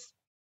to us.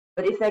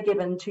 But if they're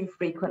given too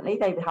frequently,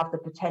 they have the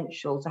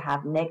potential to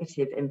have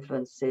negative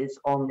influences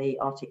on the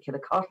articular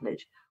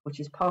cartilage, which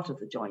is part of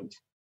the joint.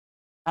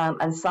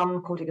 And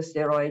some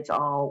corticosteroids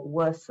are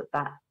worse at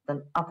that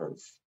than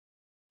others.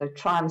 So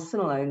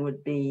triamcinolone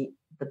would be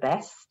the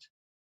best,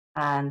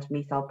 and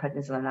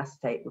methylprednisolone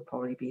acetate would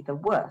probably be the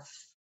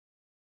worst.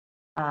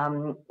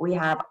 We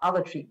have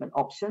other treatment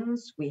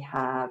options. We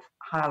have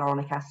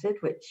hyaluronic acid,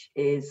 which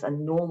is a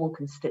normal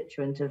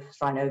constituent of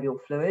synovial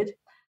fluid.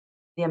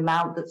 The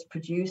amount that's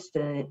produced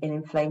in an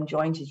inflamed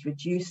joint is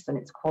reduced and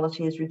its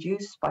quality is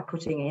reduced. By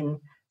putting in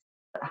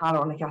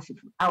hyaluronic acid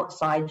from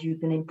outside, you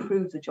can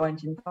improve the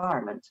joint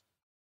environment.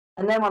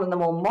 And then one of the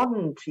more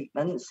modern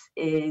treatments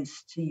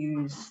is to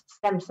use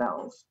stem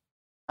cells.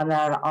 And there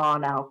are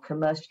now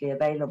commercially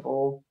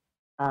available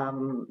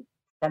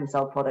stem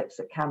cell products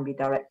that can be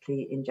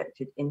directly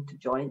injected into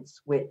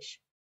joints, which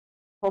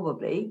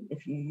probably,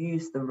 if you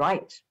use the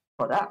right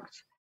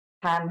product,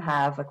 can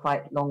have a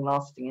quite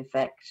long-lasting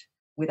effect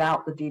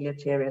without the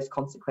deleterious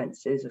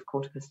consequences of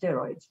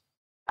corticosteroids.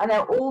 And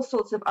there are all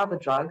sorts of other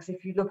drugs.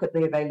 If you look at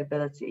the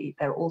availability,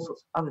 there are all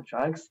sorts of other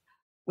drugs,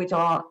 which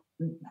are,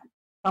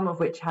 some of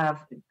which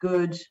have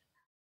good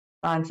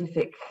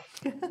scientific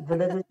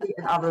validity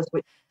and others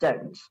which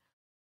don't.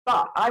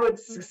 But I would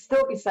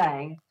still be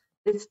saying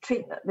this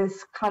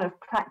kind of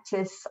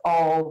practice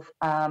of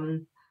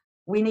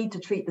we need to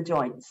treat the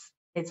joints.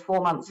 It's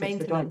 4 months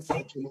since the joints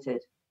are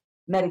treated.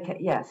 Medicate,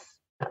 yes.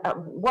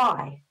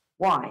 Why?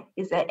 Why?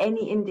 Is there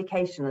any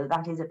indication that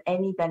that is of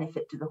any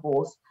benefit to the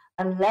horse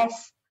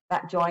unless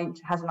that joint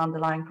has an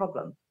underlying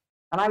problem?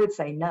 And I would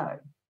say no.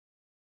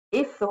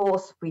 If the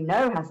horse we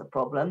know has a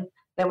problem,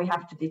 then we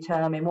have to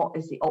determine what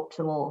is the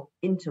optimal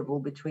interval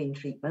between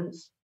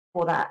treatments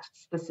for that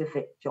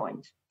specific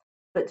joint.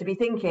 But to be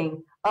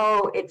thinking,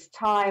 oh, it's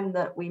time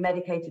that we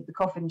medicated the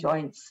coffin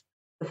joints,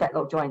 the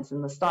fetlock joints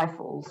and the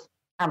stifles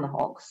and the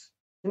hocks,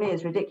 to me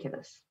is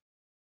ridiculous.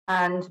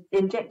 And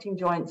injecting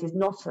joints is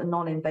not a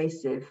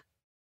non-invasive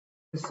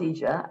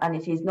procedure, and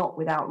it is not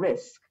without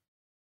risk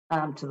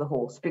to the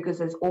horse, because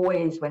there's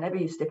always, whenever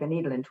you stick a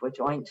needle into a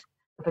joint,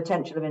 the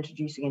potential of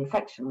introducing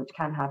infection, which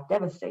can have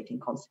devastating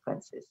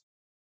consequences.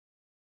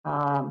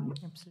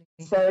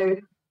 Absolutely. So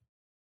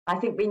I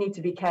think we need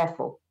to be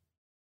careful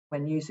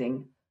when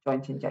using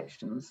joint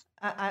injections.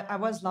 I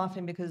was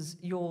laughing because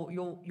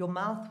your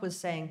mouth was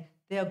saying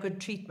they are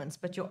good treatments,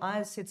 but your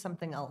eyes said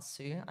something else,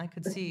 Sue. I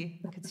could see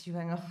you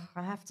going, oh,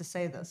 I have to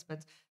say this.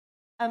 But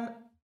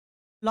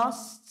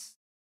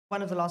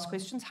one of the last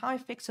questions, how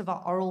effective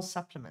are oral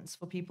supplements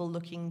for people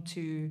looking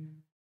to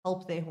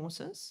help their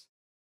horses?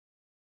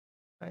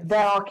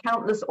 There are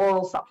countless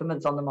oral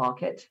supplements on the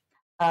market,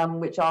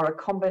 which are a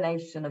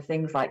combination of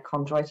things like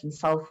chondroitin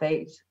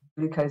sulfate,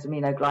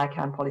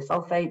 glucosamino-glycan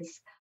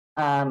polysulfates,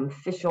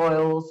 fish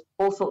oils,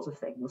 all sorts of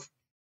things.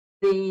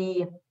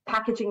 The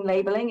packaging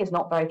labeling is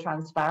not very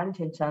transparent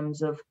in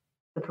terms of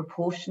the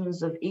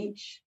proportions of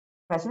each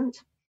present.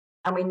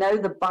 And we know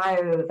the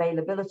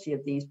bioavailability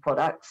of these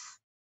products,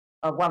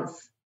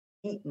 once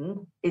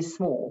eaten, is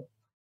small.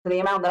 So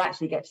the amount that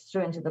actually gets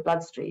through into the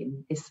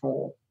bloodstream is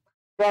small.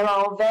 There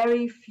are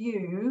very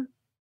few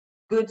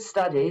good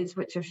studies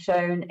which have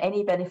shown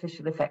any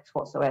beneficial effects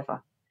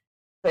whatsoever.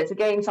 So it's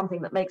again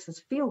something that makes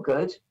us feel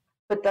good,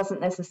 but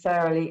doesn't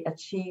necessarily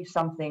achieve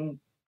something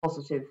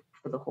positive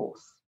for the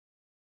horse.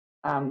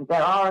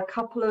 There are a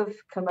couple of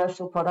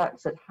commercial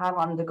products that have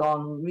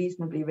undergone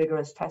reasonably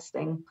rigorous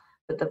testing,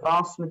 but the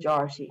vast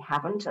majority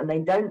haven't, and they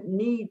don't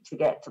need to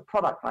get a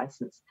product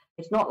license.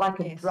 It's not like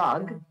a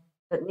drug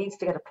that needs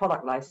to get a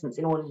product license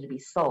in order to be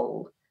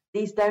sold.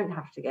 These don't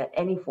have to get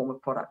any form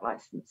of product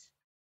license.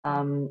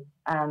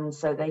 And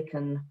so they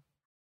can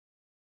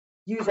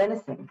use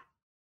anything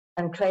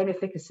and claim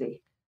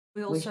efficacy.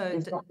 We also which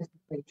is not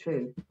necessarily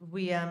true.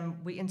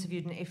 We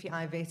interviewed an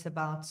FEI vet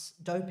about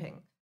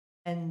doping,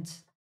 and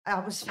I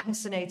was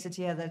fascinated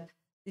to hear that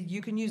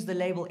you can use the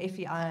label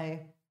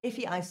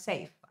FEI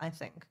safe, I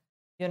think,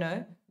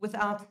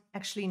 without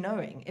actually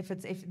knowing if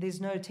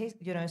there's no test,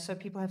 so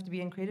people have to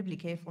be incredibly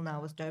careful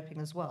now with doping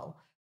as well,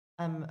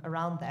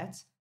 around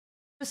that.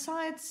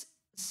 Besides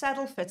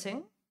saddle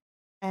fitting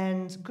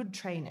and good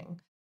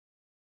training,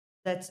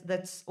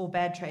 that's or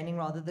bad training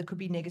rather, that could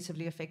be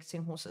negatively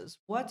affecting horses.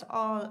 What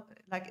are,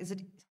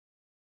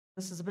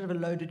 this is a bit of a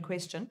loaded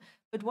question,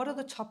 but what are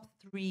the top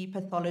 3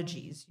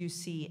 pathologies you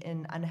see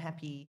in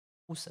unhappy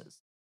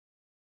horses?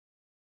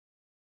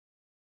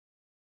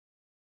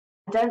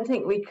 don't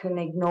think we can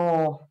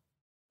ignore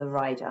the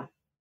rider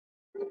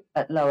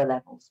at lower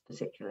levels,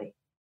 particularly.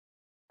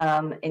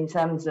 In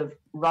terms of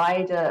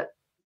rider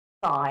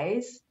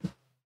size,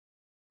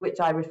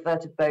 which I refer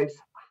to both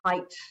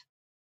height,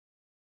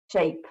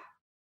 shape,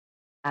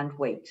 and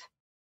weight.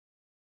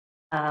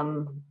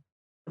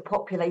 The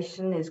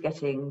population is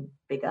getting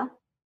bigger,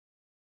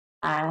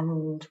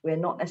 and we're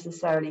not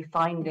necessarily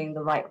finding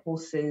the right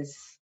horses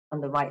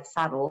and the right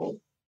saddle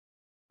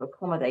to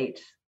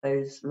accommodate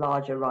those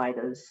larger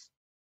riders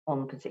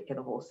on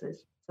particular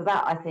horses. So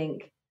that, I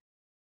think,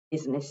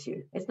 is an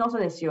issue. It's not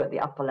an issue at the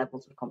upper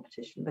levels of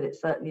competition, but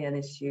it's certainly an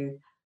issue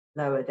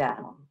lower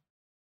down.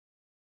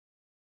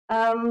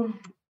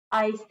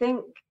 I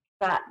think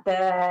that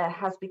there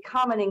has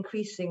become an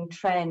increasing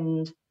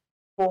trend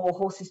for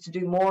horses to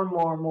do more and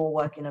more and more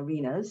work in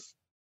arenas.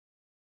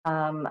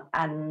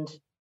 And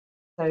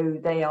so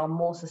they are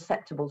more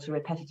susceptible to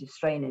repetitive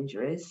strain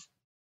injuries.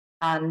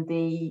 And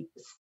the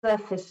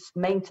surface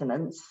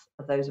maintenance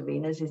of those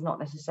arenas is not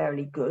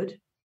necessarily good.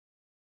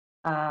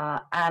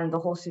 And the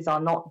horses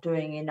are not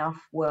doing enough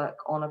work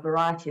on a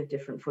variety of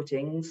different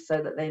footings,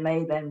 so that they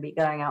may then be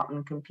going out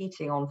and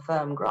competing on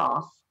firm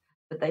grass,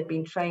 but they've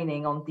been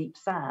training on deep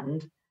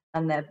sand,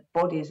 and their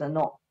bodies are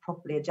not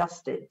properly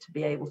adjusted to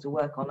be able to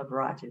work on a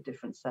variety of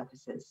different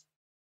surfaces.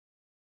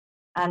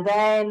 And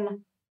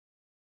then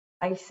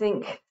I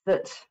think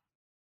that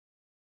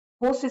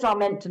horses are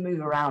meant to move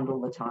around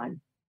all the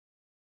time,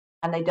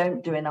 and they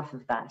don't do enough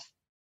of that.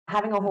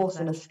 Having a horse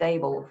in a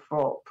stable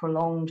for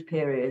prolonged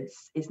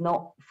periods is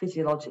not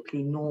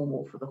physiologically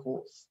normal for the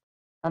horse.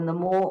 And the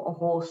more a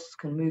horse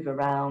can move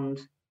around,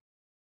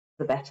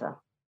 the better.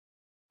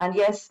 And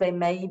yes, they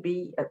may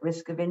be at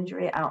risk of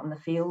injury out in the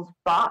field,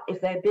 but if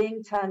they're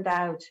being turned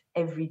out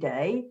every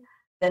day,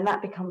 then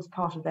that becomes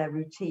part of their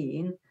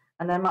routine,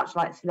 and they're much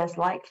less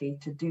likely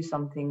to do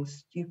something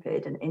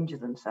stupid and injure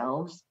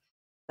themselves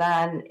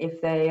than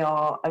if they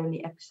are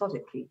only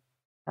episodically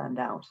turned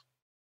out.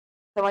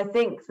 So I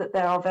think that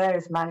there are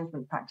various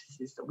management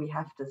practices that we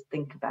have to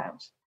think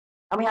about.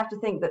 And we have to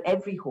think that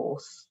every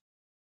horse,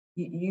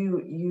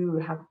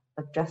 you have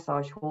a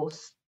dressage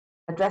horse.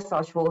 A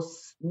dressage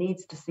horse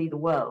needs to see the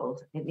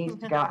world. It needs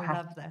to go out. I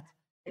love that.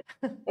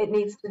 It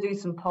needs to do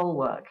some pole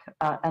work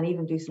and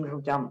even do some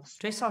little jumps.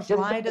 Dressage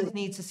riders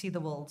need to see the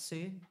world,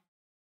 Sue.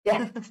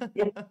 Yes.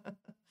 Yes.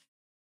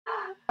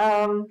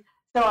 So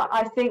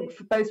I think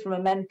both from a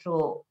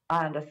mental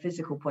and a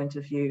physical point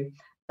of view,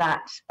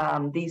 that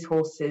these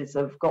horses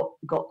have got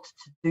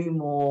to do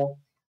more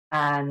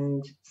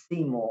and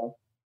see more.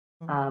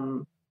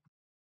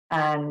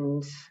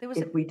 And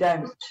if we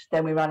don't,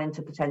 then we run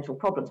into potential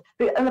problems.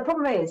 And the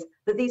problem is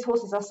that these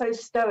horses are so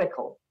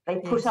stoical. They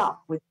put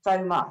up with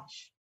so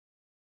much.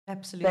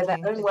 Absolutely. They're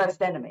their own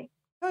worst enemy.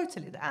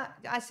 Totally.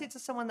 I said to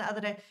someone the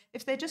other day,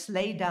 if they just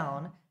lay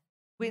down,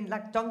 when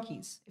like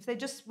donkeys, if they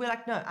just were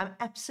like, no, I'm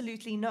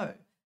absolutely no,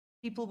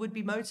 people would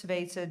be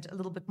motivated a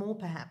little bit more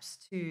perhaps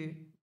to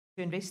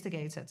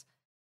investigate it.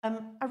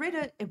 I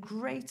read a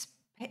great,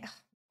 I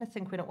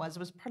think when it was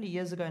probably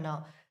years ago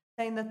now,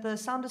 saying that the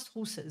soundest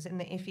horses in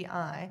the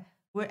FEI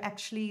were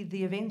actually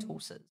the event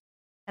horses.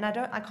 And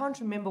I can't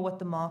remember what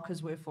the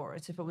markers were for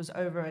it, if it was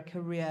over a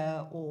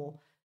career or,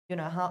 you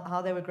know,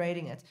 how they were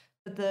grading it.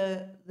 But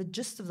the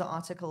gist of the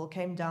article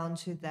came down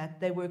to that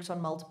they worked on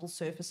multiple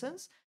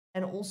surfaces,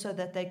 and also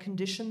that they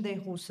conditioned their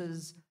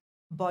horses'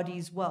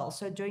 bodies well.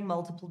 So doing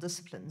multiple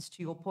disciplines,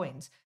 to your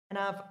point. And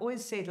I've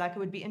always said, like, it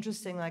would be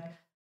interesting, like,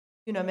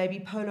 you know,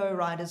 maybe polo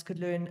riders could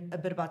learn a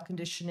bit about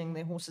conditioning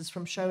their horses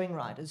from showing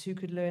riders, who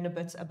could learn a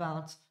bit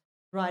about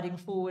riding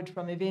forward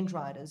from event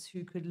riders,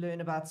 who could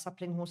learn about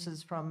suppling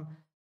horses from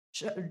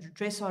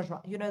dressage.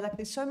 You know, like,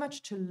 there's so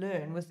much to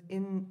learn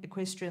within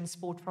equestrian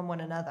sport from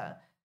one another.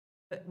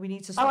 But we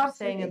need to stop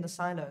staying in the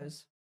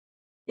silos.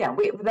 Yeah,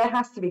 there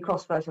has to be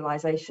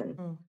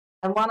cross-fertilization.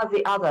 And one of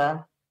the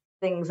other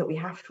things that we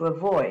have to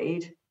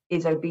avoid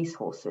is obese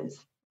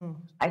horses.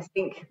 I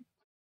think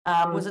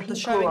was it the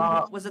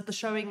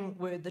showing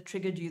word that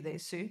triggered you there,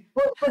 Sue?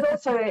 But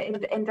also in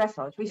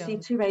dressage, we see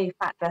too many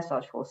fat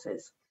dressage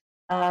horses,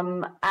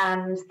 and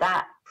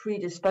that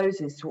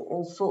predisposes to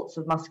all sorts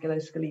of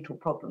musculoskeletal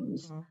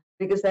problems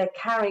because they're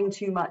carrying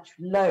too much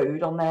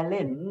load on their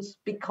limbs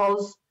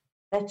because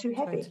they're too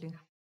heavy. Totally.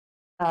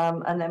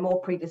 And they're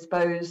more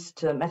predisposed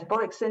to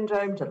metabolic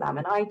syndrome, to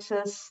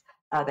laminitis.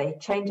 They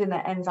change in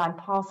their enzyme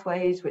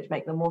pathways, which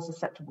make them more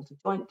susceptible to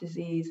joint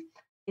disease.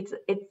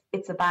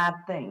 It's a bad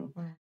thing.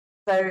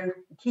 So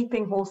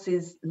keeping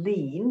horses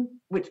lean,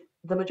 which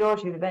the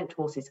majority of event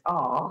horses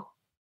are,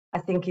 I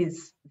think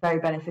is very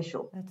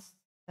beneficial.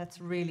 That's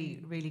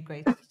really, really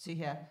great to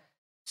hear.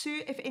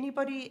 Sue, if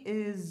anybody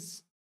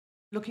is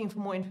looking for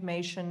more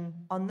information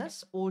on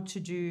this or to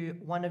do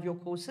one of your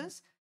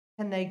courses,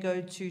 can they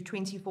go to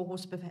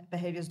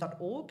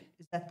 24horsebehaviours.org?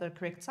 Is that the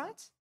correct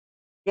site?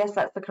 Yes,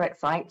 that's the correct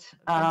site.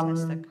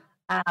 Fantastic.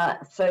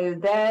 So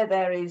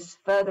there is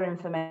further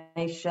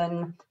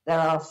information. There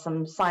are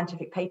some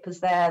scientific papers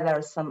there. There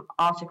are some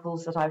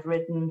articles that I've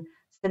written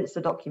since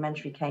the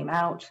documentary came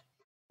out.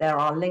 There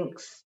are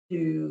links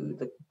to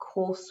the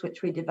course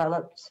which we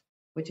developed,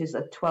 which is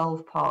a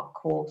 12-part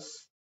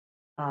course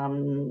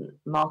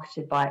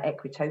marketed by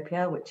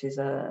Equitopia, which is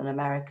an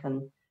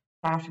American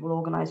charitable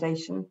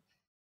organization.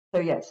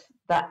 So yes,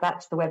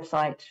 that's the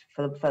website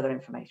for further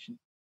information.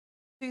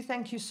 Sue,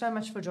 thank you so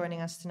much for joining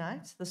us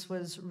tonight. This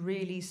was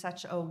really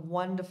such a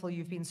wonderful,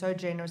 you've been so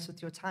generous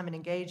with your time and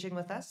engaging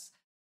with us.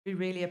 We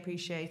really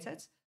appreciate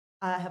it.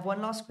 I have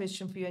one last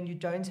question for you, and you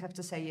don't have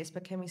to say yes,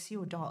 but can we see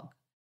your dog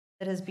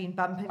that has been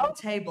bumping the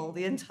table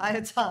the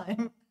entire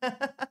time?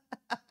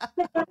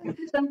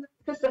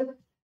 Kristen.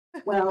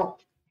 Well,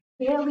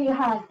 here we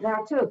have, there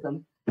are two of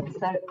them.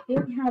 So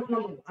here we have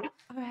number one.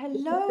 Oh,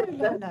 hello,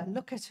 Lola.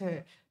 Look at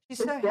her. She's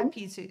so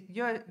happy to.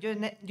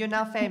 You're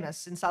now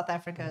famous in South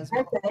Africa as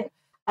well. Okay.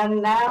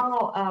 And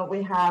now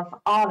we have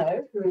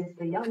Arno, who is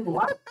the younger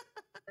one.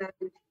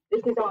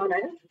 This is Arno.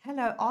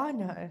 Hello,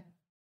 Arno.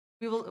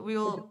 We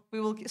will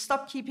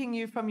stop keeping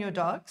you from your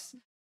dogs,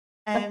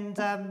 and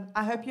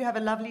I hope you have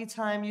a lovely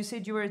time. You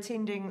said you were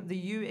attending the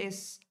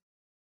U.S.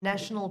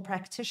 National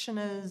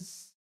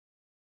Practitioners.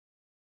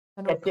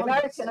 Yes, the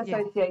American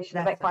Association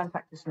of Equine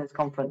Practitioners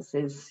Conference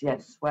is,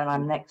 yes, where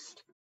I'm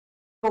next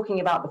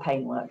talking about the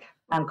pain work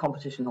and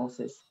competition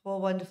horses.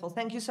 Well, wonderful.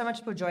 Thank you so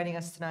much for joining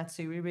us tonight,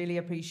 Sue. We really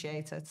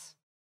appreciate it.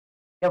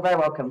 You're very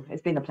welcome.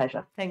 It's been a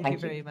pleasure. Thank you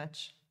very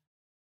much.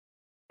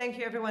 Thank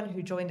you, everyone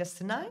who joined us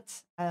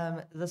tonight.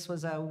 This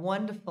was a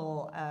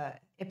wonderful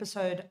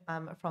episode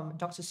from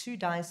Dr. Sue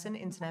Dyson,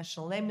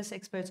 international lameness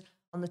expert,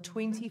 on the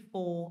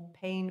 24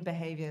 pain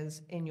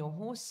behaviors in your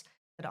horse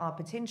that are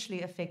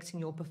potentially affecting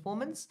your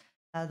performance.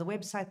 The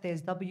website there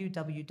is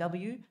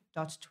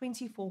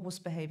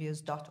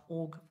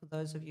www.24horsebehaviors.org for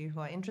those of you who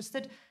are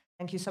interested.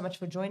 Thank you so much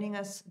for joining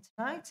us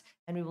tonight,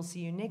 and we will see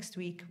you next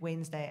week,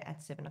 Wednesday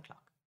at 7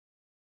 o'clock.